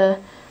dive to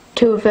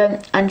 2 of them,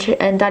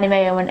 and Danny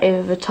Mayer went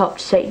over the top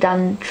to take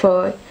down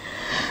Troy.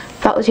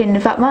 That was the end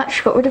of that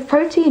match. Got rid of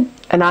Protein.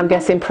 And I'm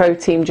guessing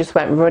Protein just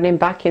went running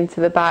back into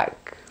the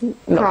back,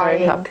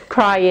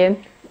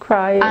 crying.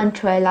 And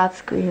Troy loud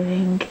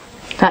screaming.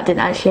 That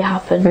didn't actually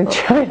happen. And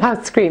Troy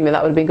loud screaming.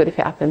 That would have been good if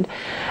it happened.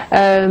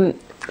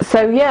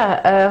 So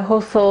yeah,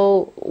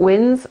 Hustle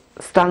wins,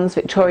 stands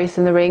victorious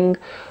in the ring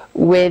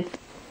with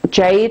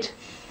Jade,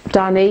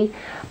 Danny,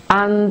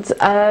 and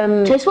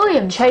Chase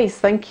Williams. Chase,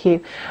 thank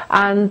you.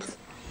 And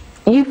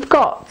you've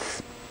got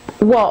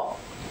part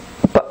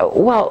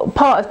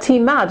of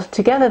Team Mad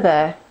together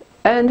there,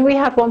 and we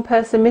had one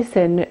person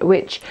missing,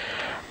 which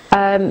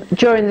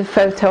during the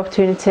photo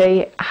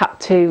opportunity had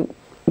to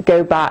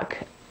go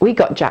back. We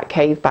got Jack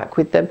Cave back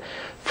with them,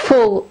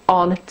 full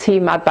on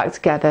Team Mad back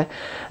together,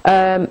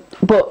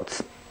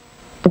 but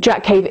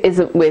Jack Cave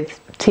isn't with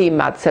Team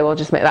Mad, so I'll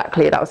just make that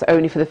clear. That was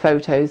only for the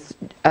photos.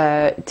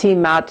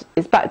 Team Mad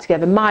is back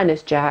together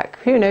minus Jack.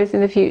 Who knows,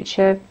 in the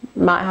future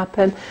might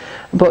happen,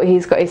 but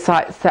he's got his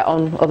sights set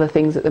on other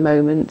things at the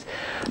moment.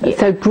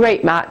 So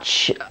great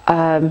match.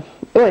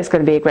 It's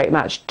going to be a great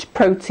match.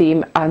 Pro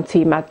Team and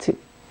Team Mad.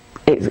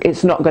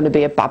 It's not going to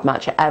be a bad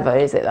match ever,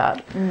 is it?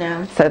 That?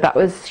 No. So that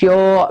was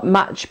your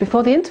match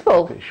before the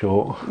interval. Bit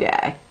short.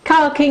 Yeah.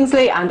 Kyle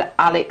Kingsley and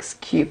Alex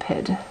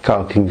Cupid.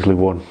 Kyle Kingsley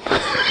won.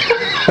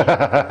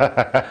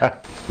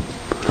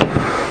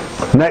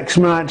 Next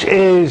match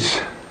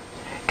is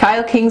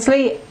Kyle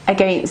Kingsley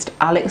against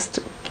Alex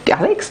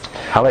Cupid.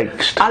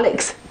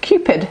 Alex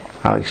Cupid.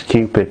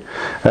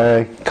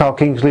 Kyle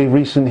Kingsley,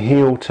 recent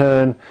heel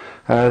turn,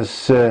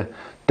 has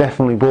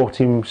definitely brought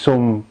him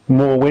some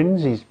more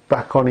wins. He's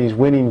back on his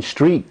winning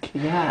streak.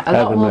 Yeah,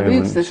 a lot more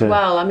moves as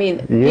well. I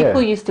mean,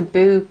 people used to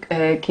boo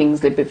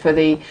Kingsley, but for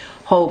the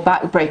whole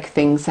backbreaker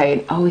thing,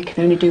 saying, "Oh, he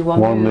can only do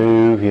one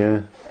move."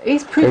 Yeah.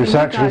 He's proven There's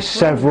actually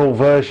several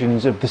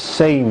versions of the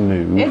same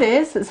move. It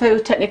is. So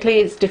technically,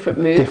 it's different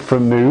moves.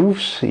 Different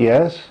moves,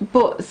 yes.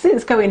 But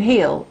since going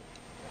heel,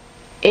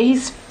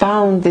 he's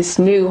found this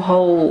new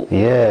whole.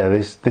 Yeah,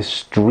 this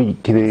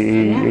streak.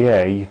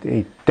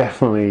 He's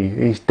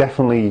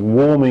definitely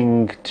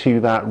warming to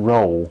that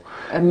role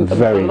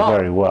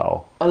very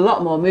well. A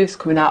lot more moves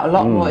coming out. A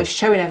lot more. It's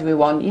showing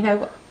everyone. You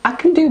know, I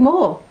can do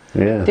more.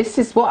 Yeah. This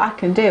is what I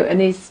can do,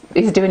 and he's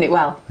doing it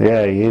well.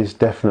 Yeah, he is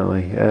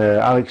definitely.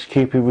 Alex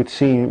Cupid, we've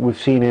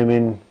seen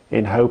him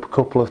in Hope a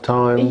couple of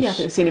times. Yeah, I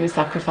think we've seen him in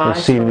Sacrifice.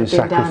 We've seen him in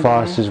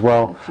Sacrifice as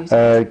well.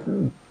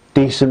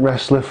 Decent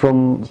wrestler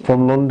from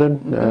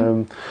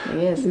London.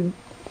 He is.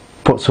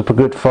 Puts up a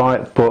good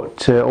fight,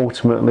 but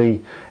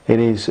ultimately it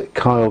is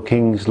Kyle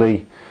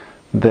Kingsley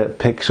that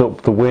picks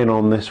up the win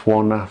on this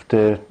one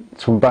after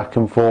some back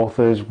and forth.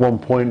 There's one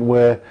point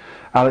where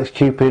Alex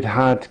Cupid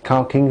had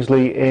Kyle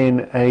Kingsley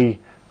in a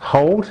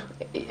hold.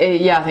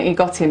 Yeah, I think he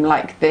got him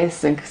like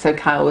this, and so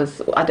Kyle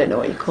was, I don't know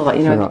what you call that,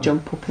 you know, the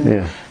jump up. And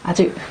yeah. I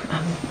do.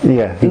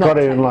 Yeah, he got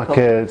him like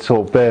a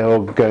sort of bear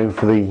hug going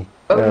for the.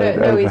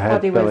 No,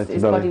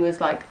 his body was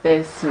like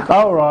this.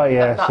 Oh right,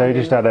 yeah. So he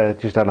just had a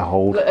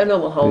hold. A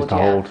normal hold, just a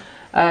hold.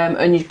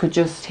 And you could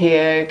just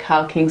hear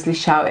Kyle Kingsley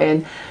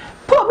shouting,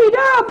 "Put me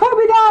down, put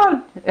me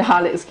down!"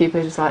 Alex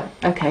Cupid was like,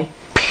 "Okay,"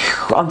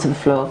 onto the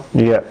floor.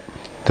 Yeah.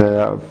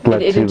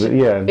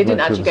 It didn't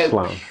actually go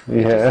slam.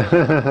 Yeah,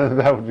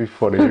 that would be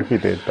funny if he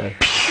did though.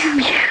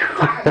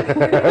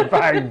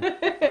 Bang!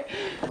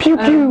 Pew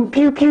pew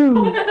pew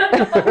pew.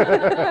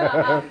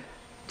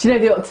 Do you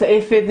know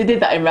if they did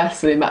that in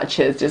wrestling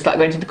matches, just like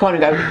going to the corner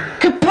and go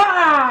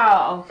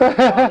kapow?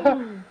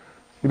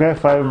 You know,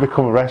 if I ever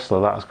become a wrestler,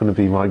 that's going to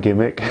be my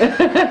gimmick.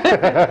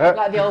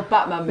 Like the old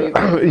Batman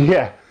movie.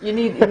 Yeah. You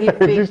need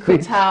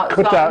big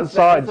cut out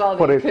sides well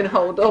that you can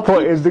hold up.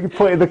 Put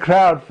in the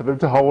crowd for them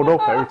to hold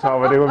up every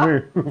time I do a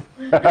move.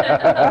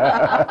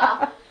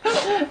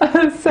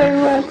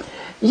 So,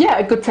 yeah,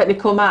 a good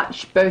technical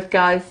match. Both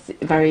guys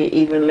very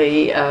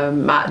evenly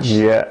matched.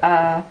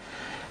 Yeah.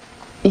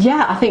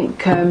 Yeah, I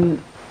think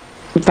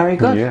very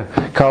good. Yeah.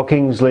 Kyle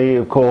Kingsley,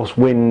 of course,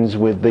 wins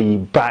with the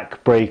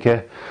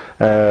backbreaker.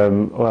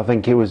 Well, I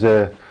think it was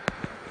a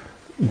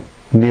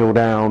kneel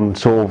down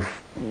sort of,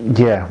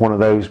 one of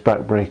those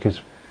backbreakers.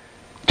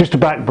 Just a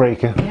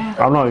backbreaker. Yeah.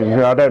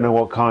 I don't know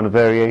what kind of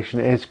variation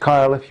it is.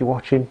 Kyle, if you're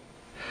watching,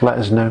 let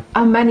us know.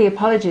 And many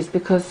apologies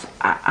because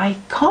I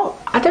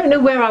don't know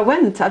where I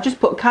went. I just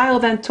put Kyle,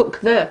 then took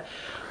the.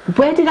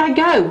 Where did I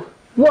go?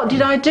 What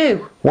did I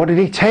do? What did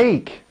he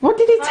take? What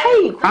did he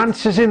take?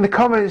 Answers in the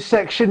comments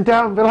section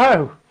down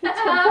below.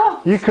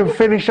 You can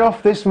finish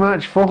off this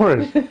match for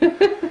us.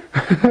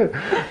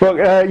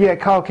 But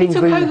Kyle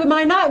Kingsley. He took over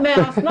my nightmare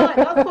last night.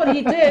 That's what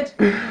he did.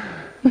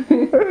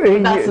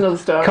 That's another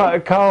story.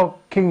 Kyle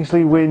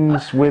Kingsley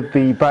wins with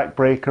the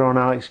backbreaker on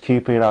Alex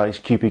Cupid. Alex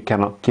Cupid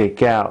cannot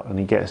kick out, and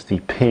he gets the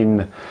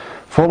pin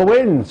for the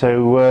win.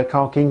 So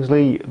Kyle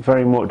Kingsley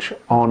very much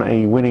on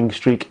a winning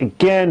streak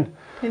again.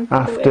 Pin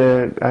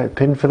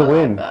for the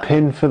win.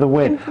 Pin for the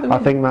win. I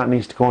think that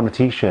needs to go on a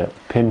t-shirt.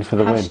 Pin for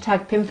the win.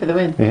 Hashtag pin for the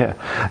win. Yeah.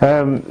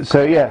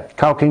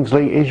 Kyle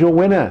Kingsley is your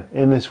winner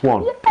in this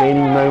one. Yay!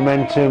 Gaining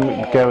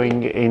momentum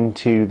going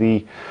into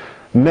the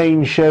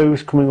main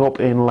shows coming up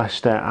in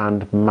Leicester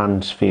and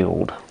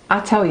Mansfield. I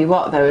tell you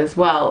what though as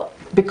well,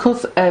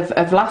 because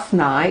of last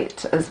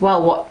night as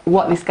well,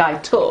 what this guy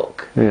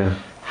took. Yeah.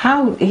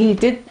 How he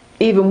did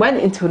even went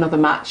into another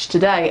match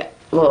today.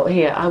 Well,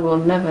 here, I will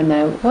never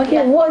know. What?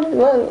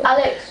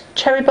 Alex.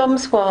 Cherry Bomb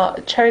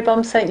Squad. Cherry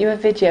Bomb sent you a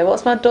video.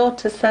 What's my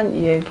daughter sent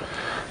you?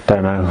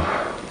 Don't know.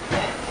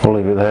 We'll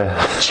leave it there.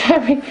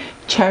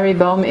 Cherry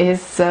Bomb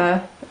is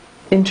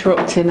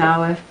interrupting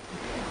our...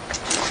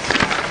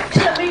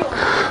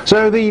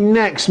 So the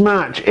next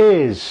match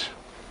is...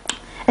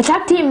 a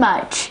tag team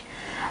match.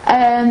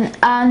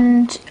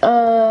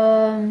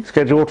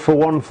 Scheduled for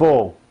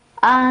 1-4.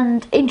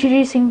 And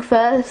introducing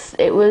first,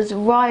 it was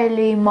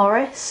Riley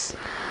Morris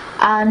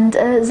and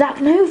Zach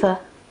Nova.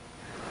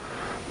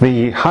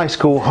 The high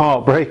school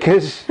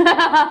heartbreakers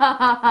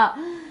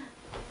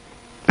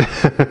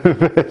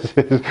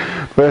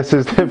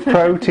versus the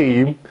pro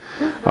team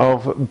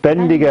of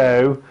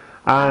Bendigo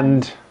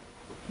and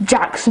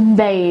Jackson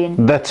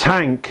Bain. The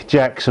Tank,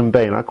 Jackson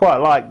Bain. I quite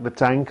like The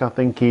Tank. I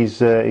think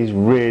he's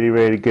really,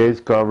 really good. He's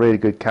got a really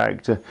good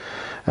character,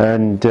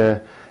 and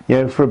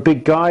for a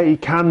big guy, he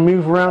can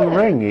move around the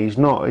ring. He's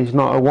not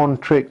a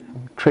one-trick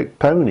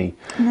pony.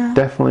 No.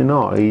 Definitely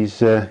not.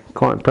 He's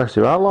quite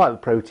impressive. I like the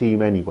pro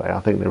team anyway. I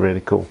think they're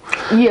really cool.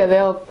 Yeah, they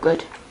are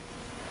good.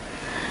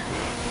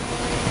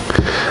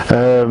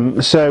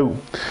 So,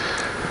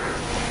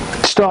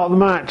 to start the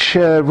match,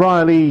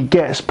 Riley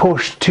gets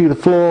pushed to the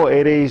floor.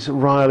 It is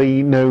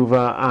Riley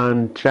Nova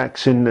and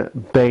Jackson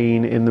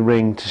Bain in the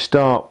ring to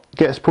start.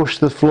 Gets pushed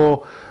to the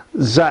floor.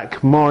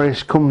 Zach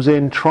Morris comes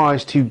in,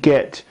 tries to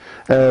get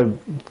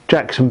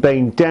Jackson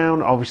Bain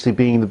down. Obviously,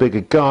 being the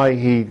bigger guy,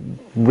 he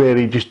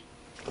really just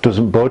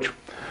doesn't budge.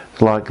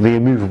 It's like the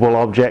immovable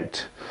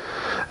object.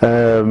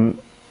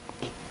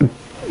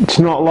 it's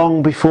not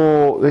long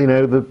before, you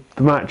know, the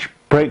match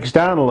breaks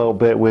down a little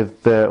bit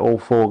with all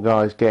four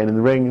guys getting in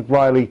the ring.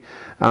 Riley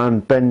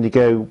and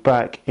Bendigo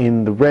back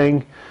in the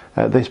ring.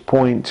 At this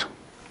point,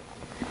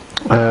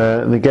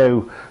 they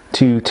go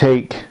to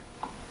take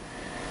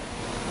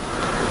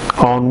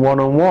on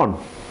one-on-one.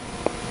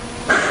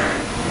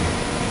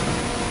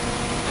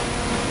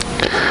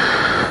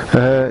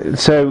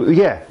 So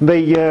yeah,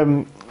 they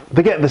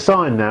get the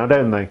sign now,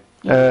 don't they?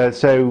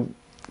 So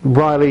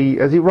Riley,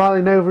 is it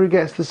Riley Nova who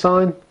gets the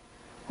sign,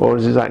 or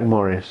is it Zach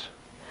Morris?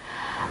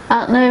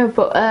 I don't know,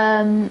 but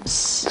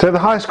so the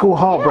high school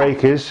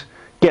Heartbreakers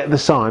get the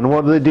sign.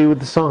 What do they do with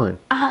the sign?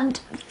 and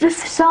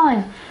just the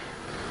sign.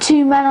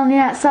 Two men on the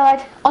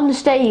outside on the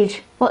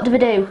stage. What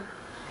do?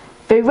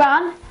 They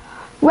ran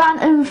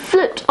and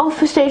flipped off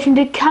the stage and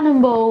did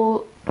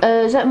cannonball.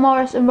 Zach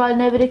Morris and Riley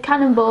Nova did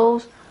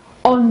cannonballs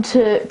onto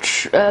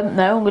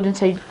no, I'm going to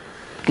say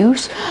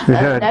Goose.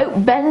 No,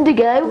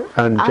 Bendigo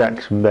and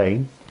Jackson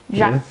Bain.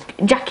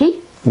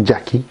 Jackie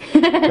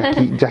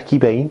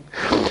Bain.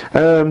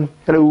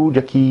 Hello,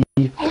 Jackie.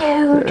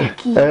 Hello,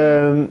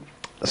 Jackie.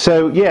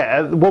 So yeah,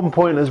 at one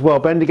point as well,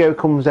 Bendigo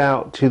comes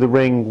out to the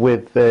ring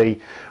with a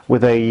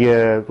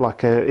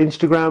like a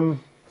Instagram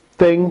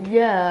thing.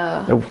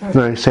 Yeah. You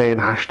know, saying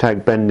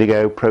hashtag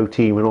Bendigo Pro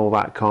Team and all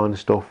that kind of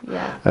stuff.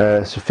 Yeah.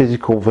 It's a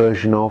physical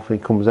version of. He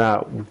comes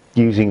out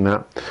using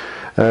that.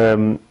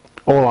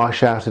 All I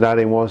shouted at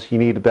him was, "You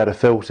need a better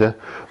filter,"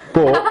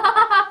 but.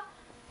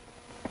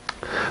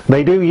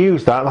 They do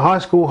use that. The high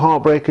school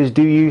Heartbreakers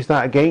do use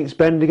that against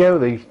Bendigo.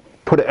 They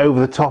put it over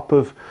the top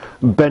of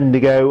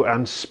Bendigo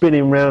and spin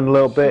him round a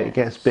little bit. It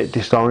gets a bit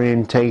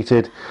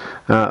disorientated.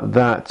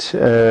 Like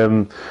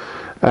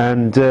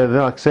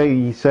I say,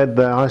 he said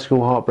the high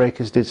school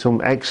Heartbreakers did some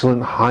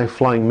excellent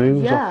high-flying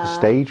moves off the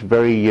stage.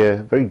 Very,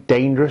 very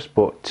dangerous,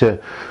 but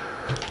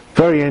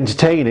very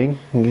entertaining.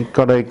 You've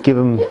got to give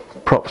them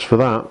props for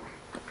that.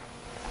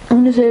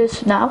 I'm going to do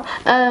this now.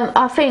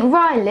 I think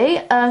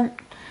Riley.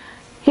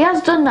 He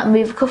has done that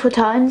move a couple of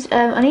times,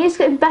 and he is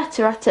getting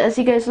better at it as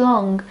he goes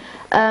along.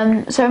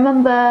 So I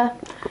remember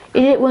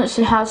he did it once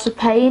in House of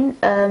Pain.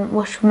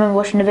 Remember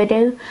watching the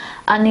video,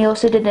 and he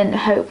also did it in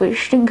Hope,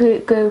 which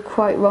didn't go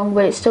quite wrong,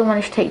 but it still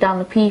managed to take down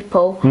the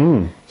people.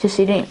 Just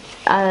he didn't.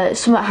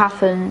 Something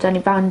happened, and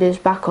he bound his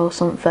back or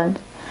something.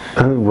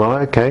 Oh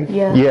right, okay.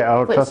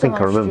 Yeah, I think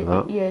I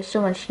remember that. Yeah,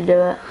 still managed to do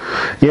it.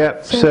 Yeah,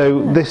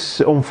 so this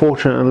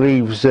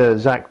unfortunately leaves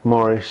Zach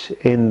Morris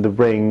in the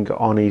ring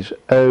on his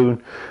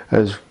own,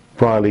 as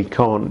Riley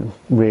can't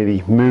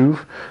really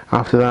move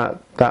after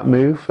that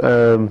move.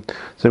 So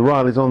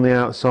Riley's on the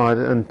outside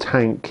and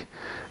Tank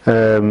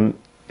in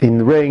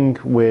the ring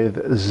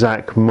with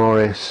Zach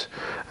Morris.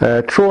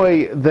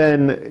 Troy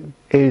then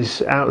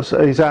is out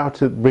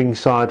at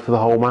ringside for the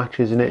whole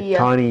match, isn't it? Yeah.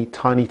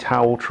 Tiny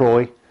Towel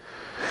Troy.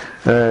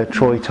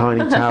 Troy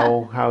Tiny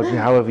Towel,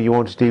 however you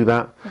want to do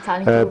that.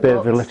 A bit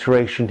of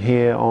alliteration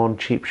here on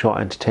Cheap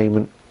Shot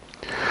Entertainment.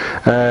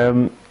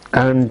 Yeah,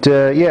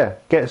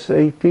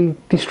 he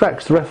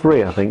distracts the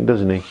referee, I think,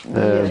 doesn't he?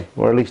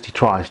 Or at least he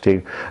tries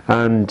to.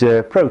 And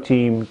Pro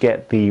Team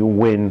get the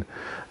win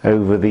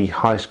over the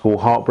high school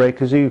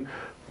Heartbreakers, who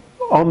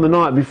on the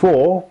night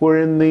before were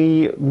in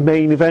the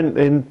main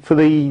event for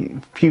the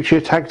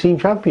Future Tag Team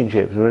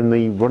Championships. We're in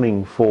the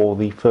running for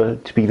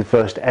to be the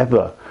first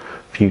ever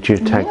Future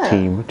Tag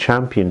Team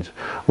Champions.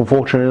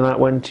 Unfortunately, that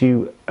went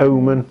to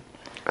Omen.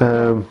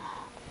 Yeah,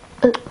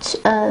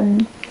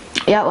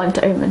 it went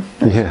to Omen.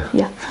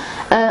 Yeah.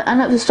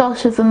 And at the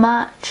start of the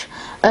match,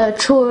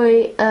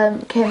 Troy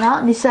came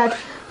out and he said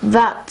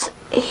that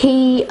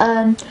he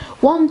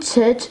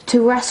wanted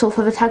to wrestle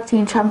for the Tag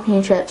Team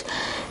Championships,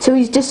 so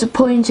he's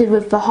disappointed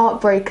with the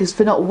Heartbreakers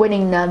for not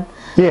winning them.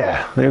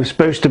 Yeah, it was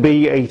supposed to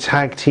be a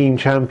Tag Team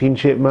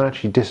Championship match.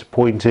 He's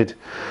disappointed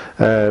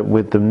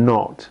with them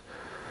not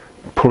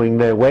pulling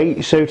their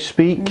weight, so to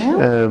speak.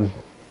 No.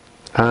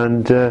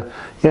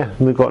 Yeah,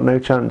 we've got no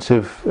chance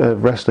of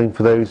wrestling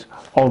for those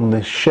on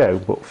this show.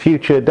 But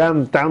future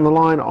down the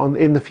line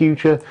in the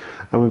future,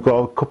 and we've got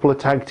a couple of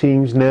tag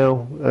teams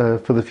now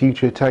for the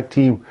Future Tag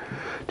Team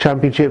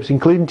Championships,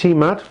 including Team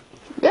Mad.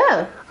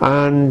 Yeah.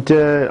 And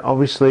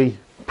obviously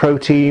Pro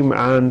Team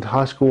and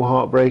High School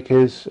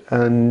Heartbreakers,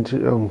 and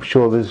I'm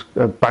sure there's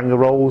Banger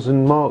Rolls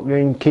and Mark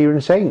and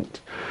Kieran Saint.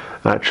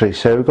 Actually,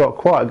 so we've got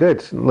quite a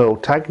good little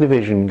tag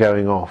division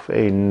going off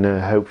in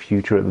Hope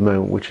Future at the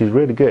moment, which is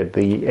really good.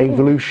 The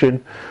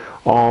evolution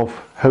of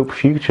Hope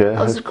Future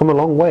has come a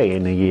long way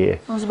in a year.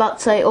 I was about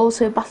to say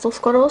also Battle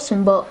Squad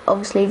Awesome, but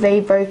obviously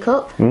they broke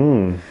up.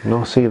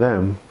 I'll see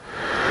them.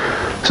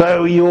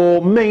 So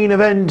your main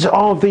event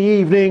of the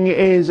evening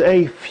is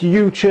a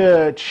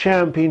Future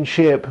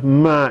Championship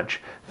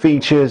match.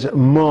 Features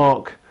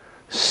Mark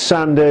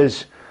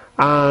Sanders.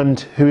 And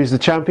who is the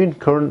champion?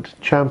 Current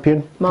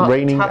champion? Mark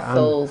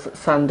Tassels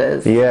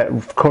Sanders. Yeah,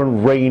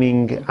 current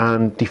reigning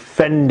and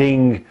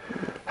defending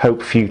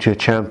Hope Future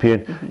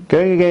champion.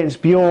 Going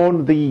against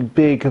Bjorn, the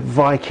big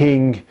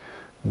Viking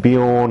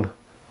Bjorn,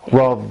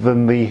 rather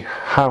than the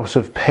House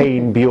of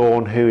Pain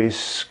Bjorn, who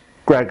is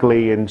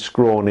scraggly and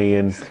scrawny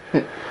and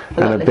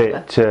a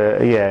bit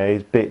yeah,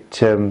 he's a bit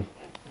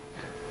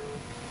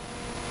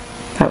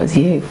that was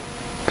you.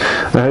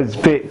 it's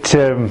a bit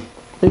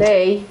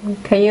Lee,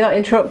 can you not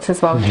interrupt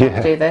us while we try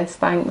to do this?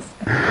 Thanks.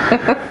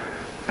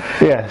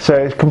 yeah, so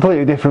it's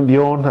completely different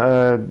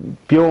Bjorn.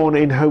 Bjorn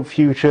in Hope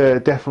Future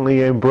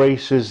definitely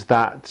embraces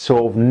that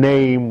sort of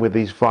name with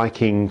his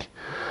Viking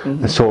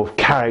sort of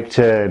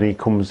character, and he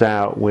comes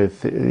out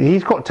with,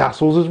 he's got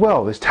tassels as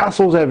well. There's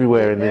tassels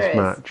everywhere in this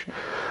match,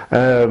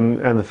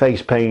 and the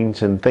face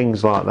paint and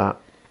things like that.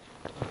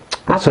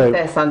 I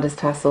prefer Sanders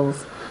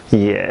tassels.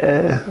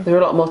 Yeah, they're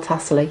a lot more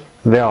tassely.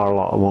 They are a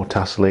lot more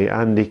tassely,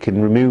 and he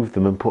can remove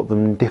them and put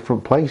them in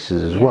different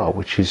places as well,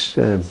 which is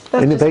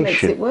innovation. Just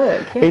makes it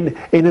work,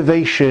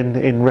 Innovation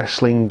in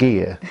wrestling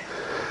gear.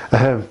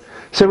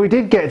 So we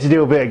did get to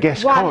do a bit of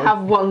guest commentary. Why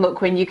have one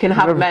look when you can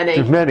have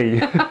many? Many.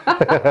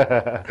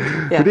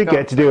 We did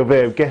get to do a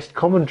bit of guest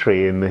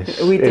commentary in this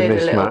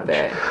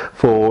match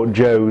for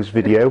Joe's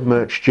video,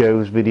 Merch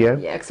Joe's video.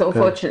 Yeah, because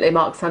unfortunately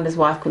Mark Sanders'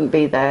 wife couldn't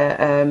be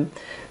there,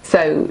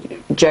 so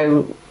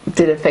Joe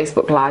did a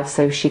Facebook Live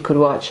so she could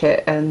watch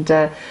it, and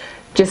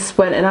just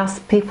went and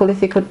asked people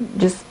if they could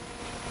just.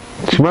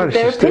 She managed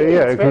to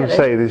stay, I can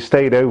say they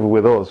stayed over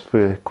with us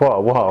for quite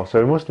a while,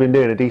 so he must have been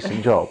doing a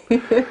decent job.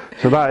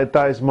 So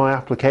that is my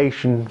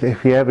application.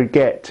 If you ever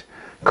get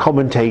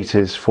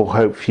commentators for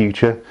Hope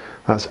Future,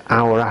 that's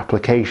our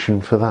application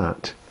for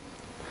that.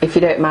 If you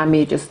don't mind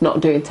me just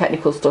not doing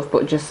technical stuff,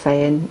 but just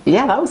saying,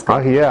 yeah, that was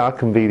good. Yeah, I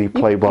can be the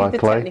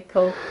play-by-play.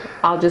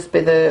 I'll just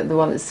be the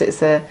one that sits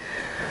there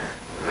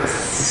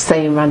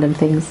saying random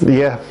things.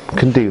 Yeah,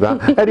 can do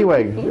that.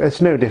 Anyway,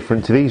 it's no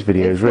different to these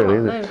videos, really,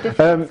 is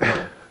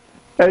it?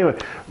 Anyway,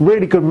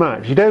 really good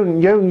match. You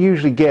don't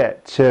usually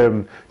get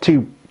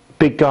two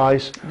big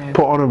guys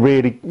put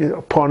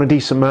on a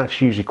decent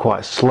match. Usually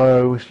quite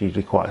slow. It's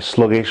usually quite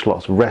sluggish.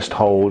 Lots of rest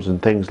holds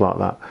and things like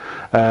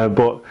that.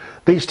 But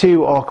these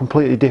two are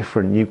completely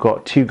different. You've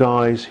got two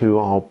guys who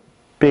are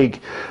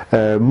big,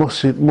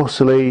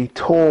 muscly,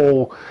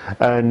 tall,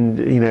 and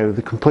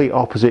the complete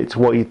opposite to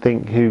what you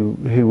think. Who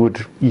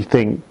would you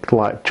think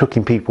like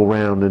chucking people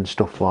around and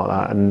stuff like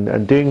that,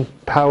 and doing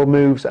power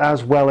moves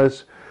as well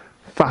as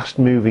fast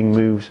moving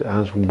moves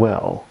as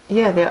well.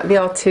 Yeah, they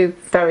are two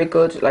very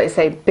good, like I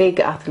say, big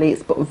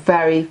athletes, but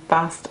very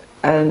fast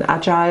and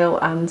agile,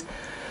 and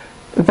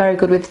very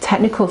good with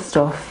technical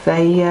stuff.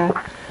 They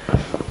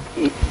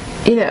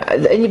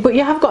but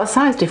you have got a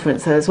size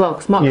difference there as well,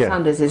 because Mark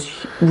Sanders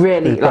is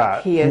really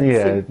like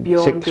here,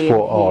 Bjorn 6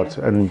 foot odd,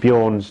 and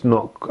Bjorn's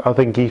not. I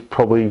think he's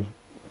probably a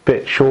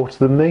bit shorter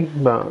than me,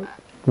 but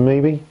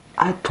maybe.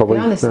 To be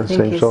honest, I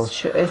think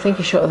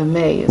he's shorter than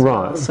me as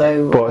well.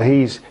 So, but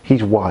he's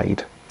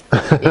wide.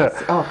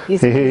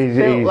 He's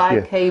built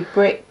like a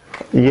brick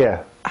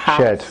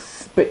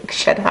house, brick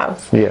shed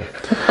house. Yeah.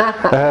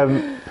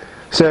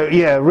 So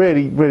yeah,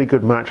 really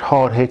good match.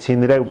 Hard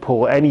hitting. They don't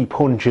pull any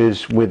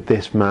punches with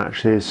this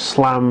match. There's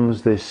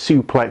slams, there's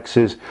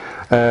suplexes,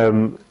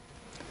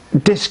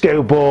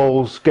 disco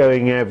balls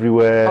going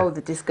everywhere. Oh, the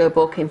disco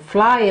ball came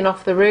flying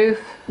off the roof.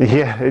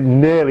 Yeah, it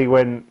nearly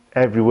went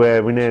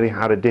everywhere. We nearly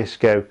had a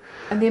disco.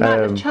 And the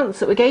amount of chance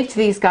that we gave to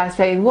these guys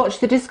saying, watch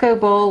the disco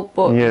ball,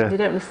 but they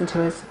don't listen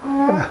to us.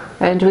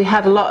 And we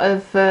had a lot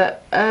of,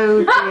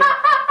 oh dear.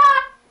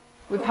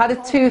 We've had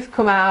a tooth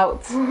come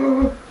out.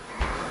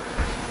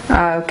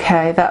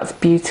 Okay, that's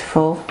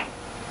beautiful.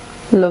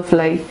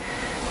 Lovely.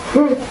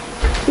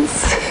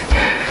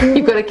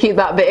 You've got to keep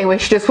that bit in where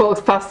she just walks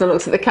past and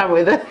looks at the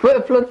camera with a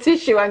blood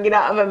tissue hanging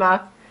out of her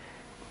mouth.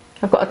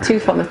 I've got a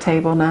tooth on the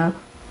table now.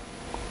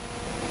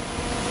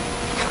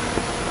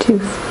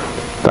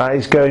 Tooth. That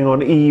is going on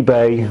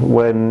eBay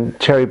when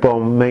Cherry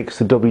Bomb makes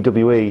the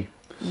WWE.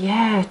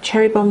 Yeah,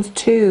 Cherry Bomb's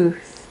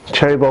tooth.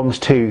 Cherry Bomb's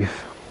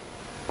tooth.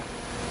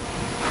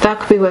 That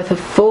could be worth a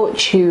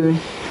fortune.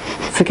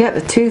 Forget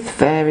the tooth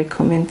fairy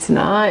coming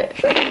tonight.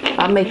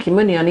 I'm making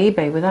money on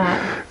eBay with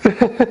that.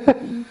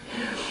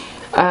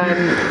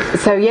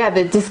 So yeah,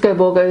 the disco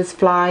ball goes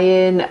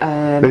flying.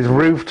 There's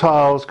roof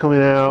tiles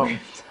coming out.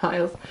 Roof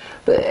tiles,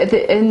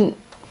 but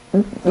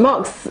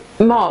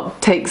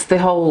Mark takes the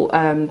whole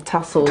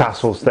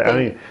tassels thing, I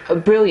mean,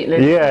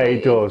 brilliantly. Yeah, he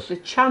does. The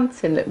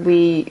chanting that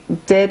we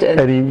did,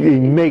 and he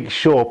makes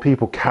sure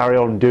people carry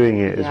on doing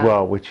it as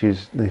well, which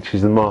is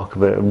the mark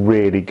of a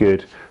really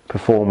good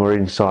performer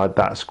inside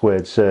that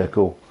squared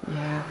circle.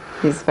 Yeah,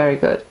 he's very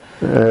good.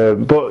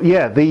 But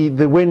yeah,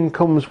 the win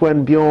comes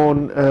when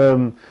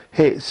Bjorn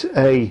hits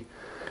a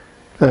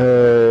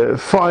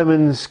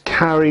fireman's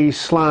carry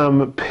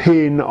slam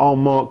pin on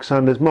Mark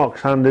Sanders. Mark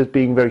Sanders,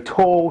 being very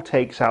tall,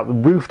 takes out the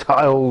roof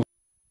tiles.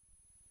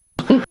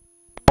 The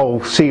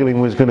whole ceiling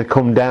was going to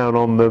come down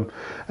on them,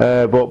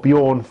 but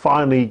Bjorn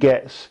finally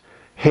gets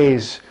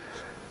his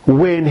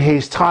win,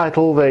 his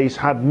title that he's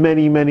had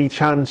many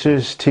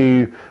chances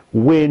to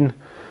win,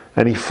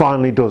 and he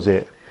finally does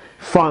it.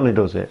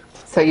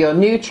 So your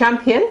new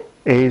champion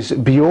is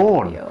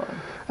Bjorn.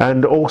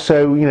 And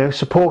also,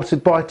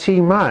 supported by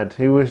Team Mad,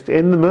 who was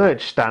in the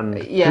merch stand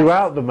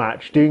throughout the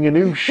match, doing an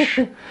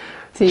oosh.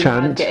 So you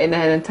chant. had getting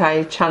an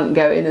entire chant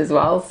going as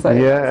well. So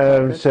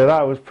Yeah, so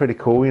that was pretty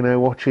cool. You know,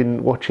 watching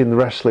the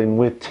wrestling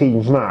with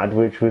Team Mad,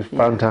 which was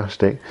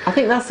fantastic. I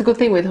think that's the good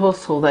thing with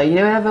Hustle, though. You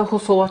know, whenever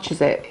Hustle watches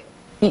it,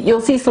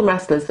 you'll see some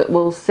wrestlers that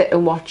will sit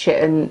and watch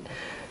it and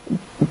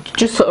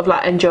just sort of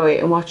like enjoy it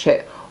and watch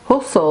it.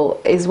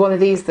 Hustle is one of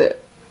these that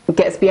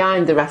gets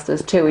behind the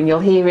wrestlers too, and you'll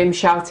hear him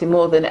shouting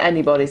more than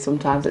anybody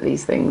sometimes at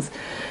these things.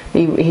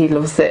 He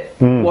loves it,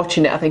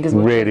 watching it, I think, as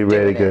much Really, as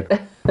really doing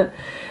good. it.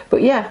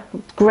 But yeah,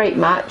 great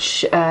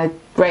match,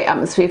 great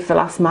atmosphere for the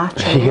last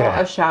match, and a lot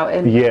of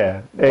shouting.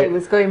 Yeah. It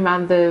was going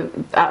round the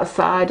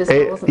outside as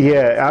well, wasn't it?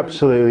 Yeah,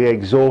 absolutely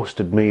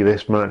exhausted me,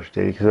 this match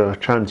did, because I was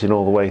chanting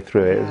all the way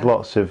through it. There's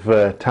lots of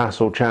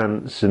tassel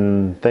chants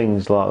and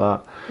things like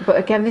that. But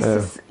again, this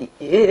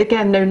is,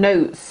 no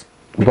notes.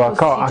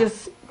 But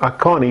I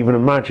can't even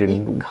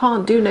imagine. You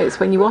can't do notes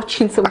when you're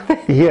watching something.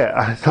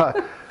 Yeah,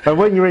 and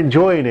when you're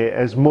enjoying it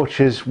as much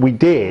as we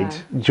did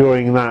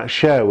during that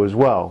show as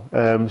well.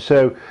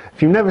 So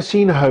if you've never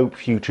seen a Hope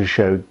Future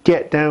show,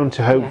 get down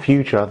to Hope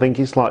Future. I think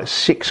it's like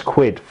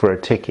 £6 for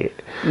a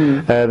ticket.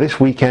 This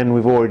weekend,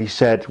 we've already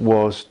said,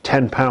 was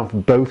 £10 for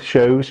both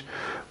shows.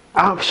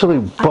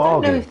 Absolute bargain.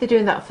 I don't know if they're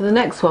doing that for the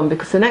next one,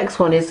 because the next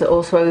one is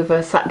also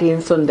over Saturday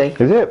and Sunday.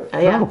 Is it?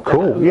 Yeah. Oh,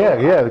 cool.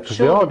 Yeah, because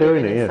they are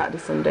doing it. Yeah. Saturday,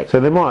 Sunday.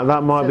 So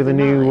that might be the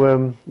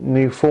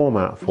new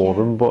format for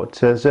them. But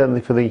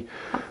certainly for the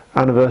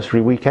anniversary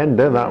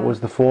weekender, that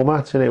was the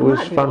format, and it was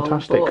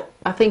fantastic. Wrong, but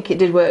I think it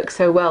did work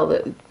so well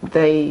that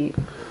they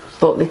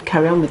thought they'd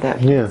carry on with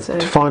it. Yeah. So.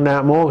 To find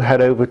out more,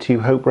 head over to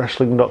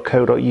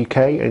hopewrestling.co.uk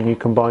and you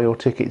can buy your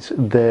tickets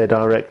there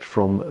direct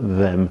from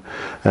them.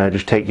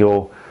 Just take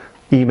your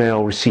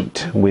email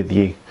receipt with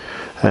you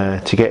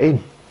to get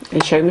in.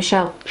 And show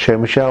Michelle. Show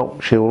Michelle,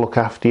 she'll look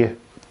after you,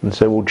 and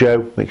so will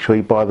Joe. Make sure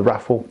you buy the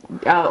raffle.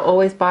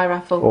 Always buy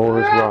raffle.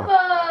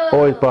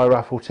 Always buy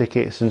raffle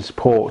tickets and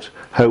support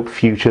Hope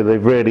Future.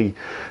 They've really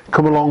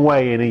come a long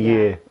way in a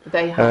year.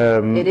 They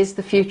have. It is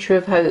the future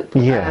of Hope.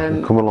 Yeah,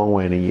 they've come a long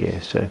way in a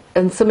year. So.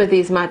 And some of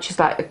these matches,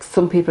 like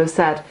some people have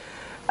said,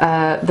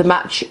 the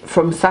match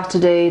from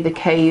Saturday, the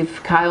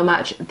Cave Kyle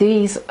match,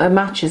 these are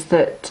matches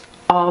that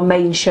are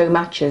main show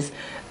matches,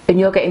 and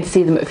you're getting to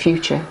see them at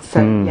Future.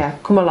 So yeah,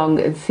 come along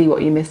and see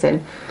what you're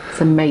missing.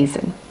 It's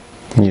amazing.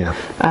 Yeah.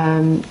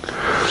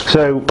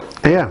 So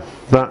yeah,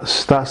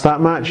 that's that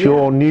match. Yeah.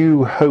 Your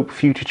new Hope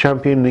Future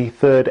champion, the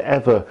third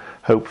ever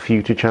Hope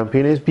Future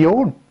champion, is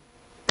Bjorn.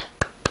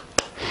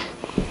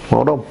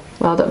 Well done.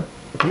 Well done.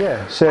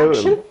 Yeah. So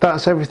Action.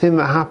 that's everything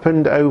that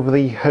happened over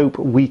the Hope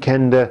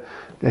Weekender,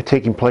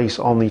 taking place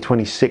on the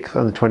 26th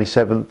and the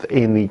 27th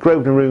in the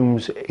Grosvenor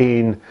Rooms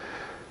in.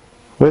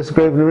 Where's the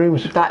Grosvenor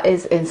Rooms? That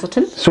is in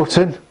Sutton.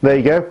 Sutton, there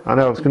you go. I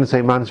know I was going to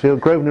say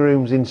Mansfield. Grosvenor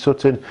Rooms in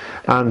Sutton,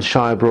 and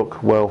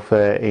Shirebrook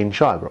Welfare in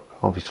Shirebrook,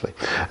 obviously,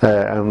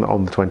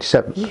 on the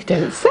 27th. You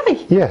don't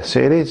say. Yes,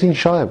 it is in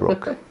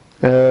Shirebrook.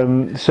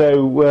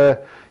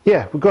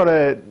 Yeah, we've got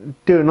to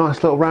do a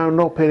nice little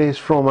roundup. It is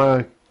from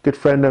a good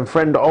friend and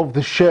friend of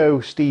the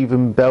show,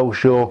 Stephen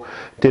Belshaw.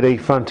 Did a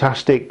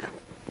fantastic,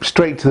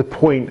 straight to the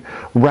point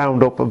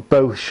roundup of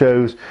both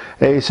shows.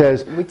 It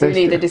says we do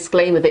need a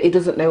disclaimer that he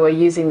doesn't know we're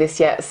using this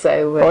yet,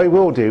 so I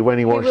will do when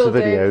he watches the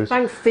videos.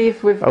 Thanks,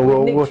 Steve.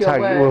 We'll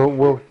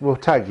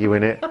tag you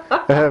in it.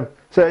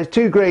 So it's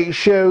two great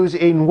shows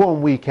in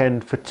one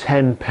weekend for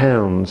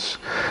 £10.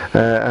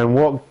 And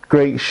what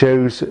great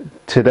shows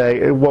today!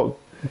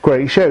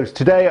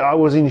 Today I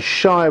was in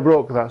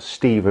Shirebrook, that's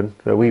Stephen,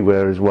 so we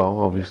were as well,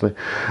 obviously.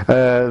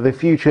 The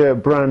Future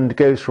brand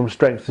goes from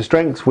strength to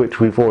strength,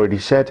 which we've already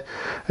said.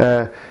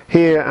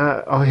 Here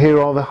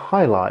are the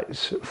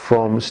highlights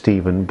from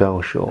Stephen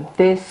Belshaw.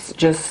 This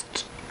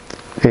just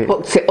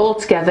puts it all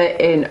together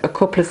in a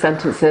couple of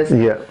sentences.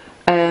 Yeah.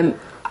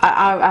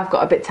 I've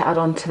got a bit to add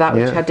on to that,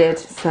 which I did.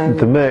 So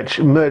the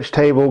merch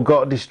table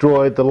got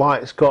destroyed, the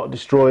lights got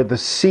destroyed, the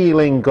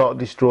ceiling got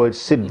destroyed.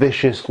 Sid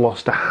Vicious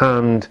lost a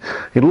hand.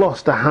 He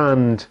lost a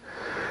hand.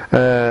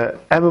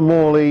 Emma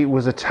Morley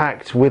was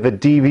attacked with a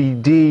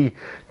DVD.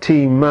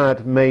 Team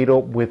Mad made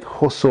up with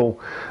Hustle,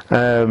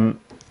 and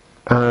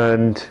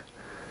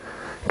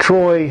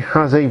Troy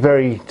has a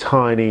very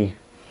tiny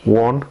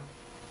one.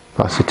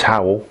 That's a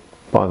towel,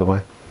 by the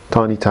way,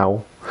 tiny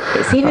towel.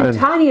 It's even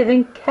tinier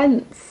than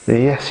Kent's.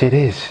 Yes, it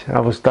is.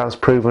 That's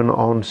proven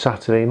on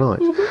Saturday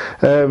night.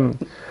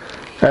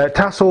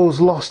 Tassel's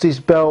lost his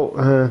belt.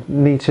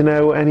 Need to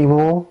know any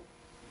more?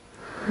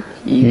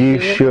 You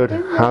should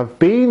have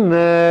been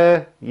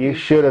there. You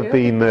should have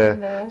been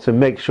there. So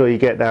make sure you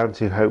get down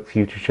to Hope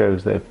Future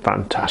shows. They're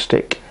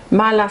fantastic.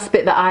 My last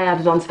bit that I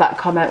added onto that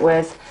comment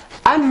was,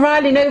 and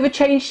Riley Nova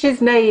changed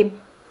his name.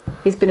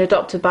 He's been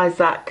adopted by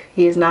Zach.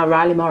 He is now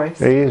Riley Morris.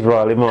 He is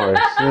Riley Morris.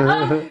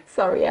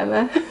 Sorry,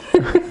 Emma.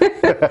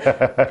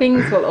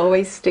 Things will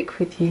always stick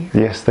with you.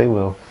 Yes, they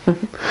will.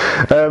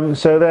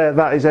 So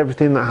that is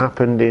everything that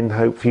happened in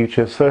Hope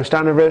Future first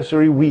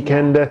anniversary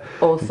weekender.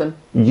 Awesome.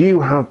 You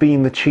have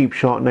been the Cheap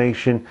Shot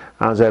Nation.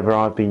 As ever,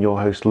 I've been your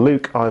host,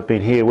 Luke. I've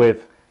been here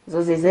with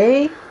Zuzzy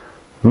Z,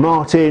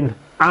 Martin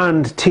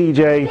and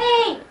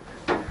TJ.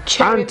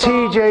 Cherry and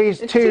TJ's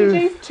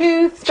two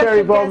Cherry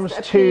special Bomb's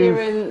guest tooth.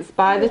 appearance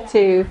by the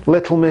tooth.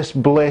 Little Miss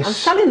I'm Bliss.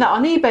 selling that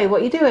on eBay.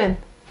 What are you doing?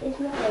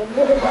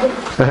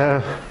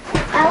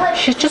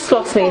 She's just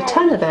lost me a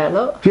tenner there,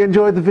 look. If you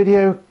enjoyed the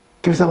video,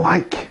 give us a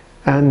like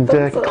and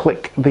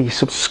click the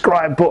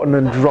subscribe button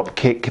and drop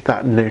kick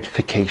that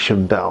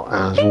notification bell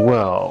as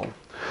well.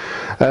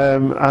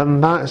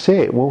 And that's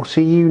it. We'll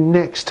see you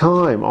next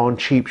time on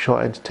Cheap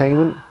Shot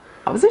Entertainment.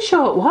 That was a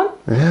short one.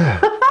 Yeah.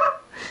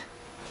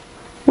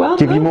 Well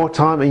Give done. you more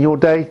time in your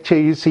day.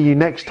 Cheers. See you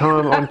next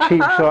time on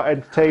Cheap Shot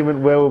Entertainment,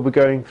 where we'll be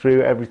going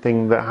through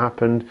everything that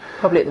happened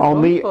Probably at the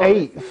on the Rumble.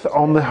 8th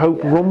on the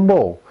Hope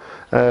Rumble,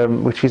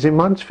 which is in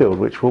Mansfield,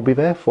 which we'll be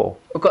there for.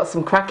 We've got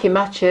some cracking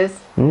matches.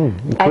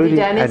 Including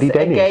Eddie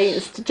Dennis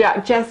against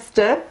Jack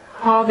Jester.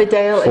 Harvey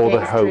Dale for the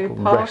against Hope Drew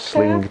Parker.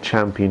 Wrestling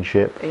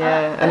Championship.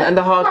 Yeah, and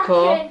the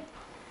hardcore.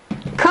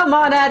 Come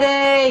on,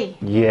 Eddie!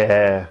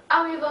 Yeah.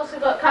 And we've also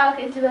got Kyle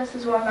Kingsey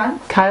versus Warren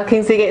Banks. Kyle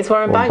Kingsley against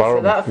Warren Banks,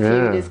 so Barham, that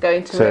feud yeah. is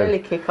going to So- really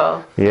kick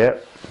off.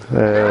 Yep.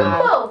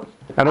 Rumble.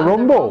 And a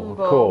rumble, of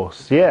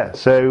course. Yeah.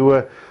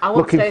 So I want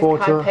looking to know forward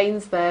if to Kai that.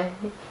 Payne's there.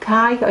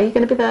 Kai, are you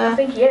going to be there? I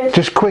think he is.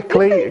 Just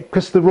quickly,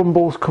 because the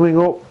rumble's coming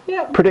up.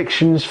 Yep.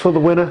 Predictions for the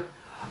winner.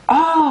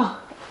 Oh!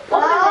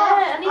 1 minute.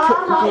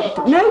 I need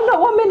to No, not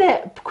 1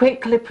 minute.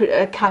 Quickly,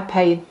 Kai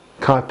Payne.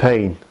 Kai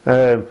Payne.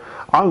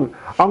 I'm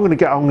gonna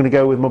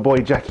go with my boy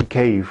Jackie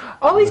Cave.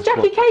 Oh, is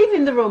Jackie Cave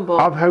in the Rumble?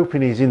 I'm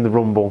hoping he's in the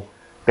Rumble.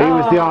 He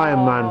was the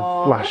Iron Man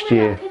last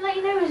year. I can let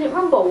you know, is it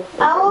Rumble?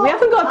 We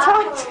haven't got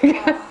time to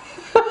go.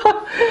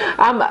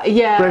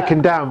 Yeah.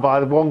 Broken down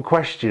by the one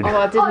question. Oh,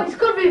 I Oh, didn't. it's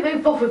got to be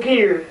Big Papa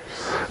Gear.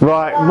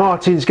 Right,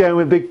 Martin's going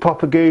with Big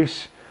Papa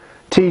Goose.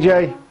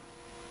 TJ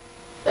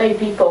Hey,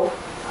 people.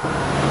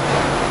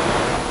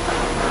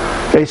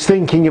 is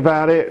thinking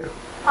about it.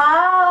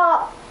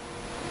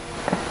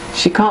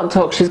 She can't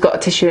talk. She's got a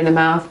tissue in her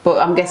mouth, but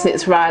I'm guessing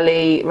it's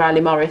Riley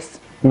Morris.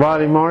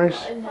 Riley Morris.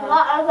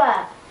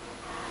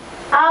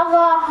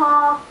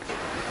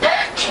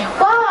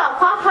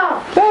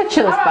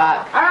 Virgil's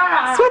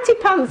back. Sweaty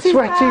pants. Is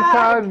Sweaty back.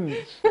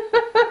 Pants.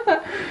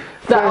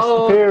 That, First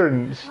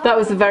appearance. that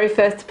was the very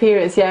first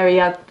appearance. Yeah, he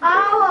had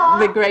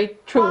the grey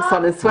trunks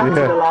on and sweated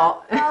Yeah. a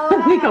lot.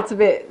 He got a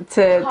bit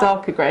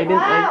darker grey,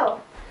 didn't he?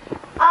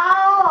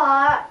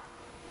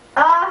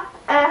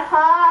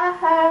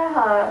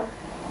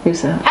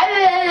 Who's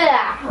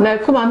that? No,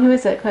 come on. Who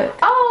is it? Quick.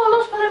 Oh,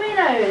 Los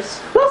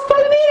Palominos. Los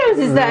Palominos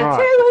is there Right.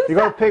 too. Who's You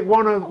got to that? pick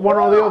one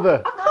or the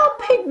other. I can't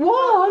pick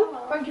one.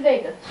 Frankie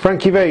Vegas.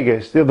 Frankie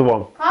Vegas, the other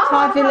one.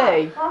 Tyvie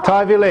Lee.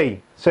 Tyvie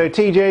Lee. So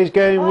TJ is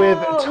going with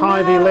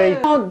Tyvie Lee.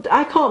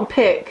 I can't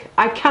pick.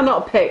 I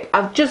cannot pick.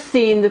 I've just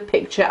seen the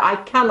picture. I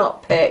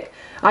cannot pick.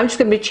 I'm just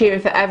going to be cheering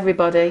for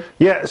everybody.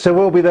 Yeah, so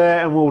we'll be there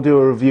and we'll do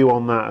a review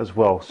on that as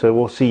well. So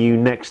we'll see you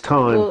next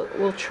time.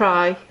 We'll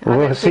try.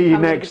 We'll see you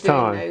next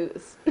time.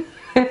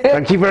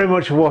 Thank you very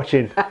much for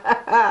watching.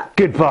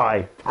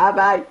 Goodbye. Bye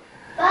bye.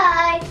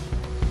 Bye.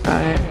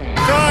 Bye.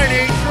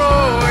 Tiny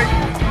Troy!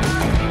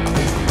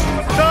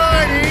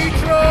 Tiny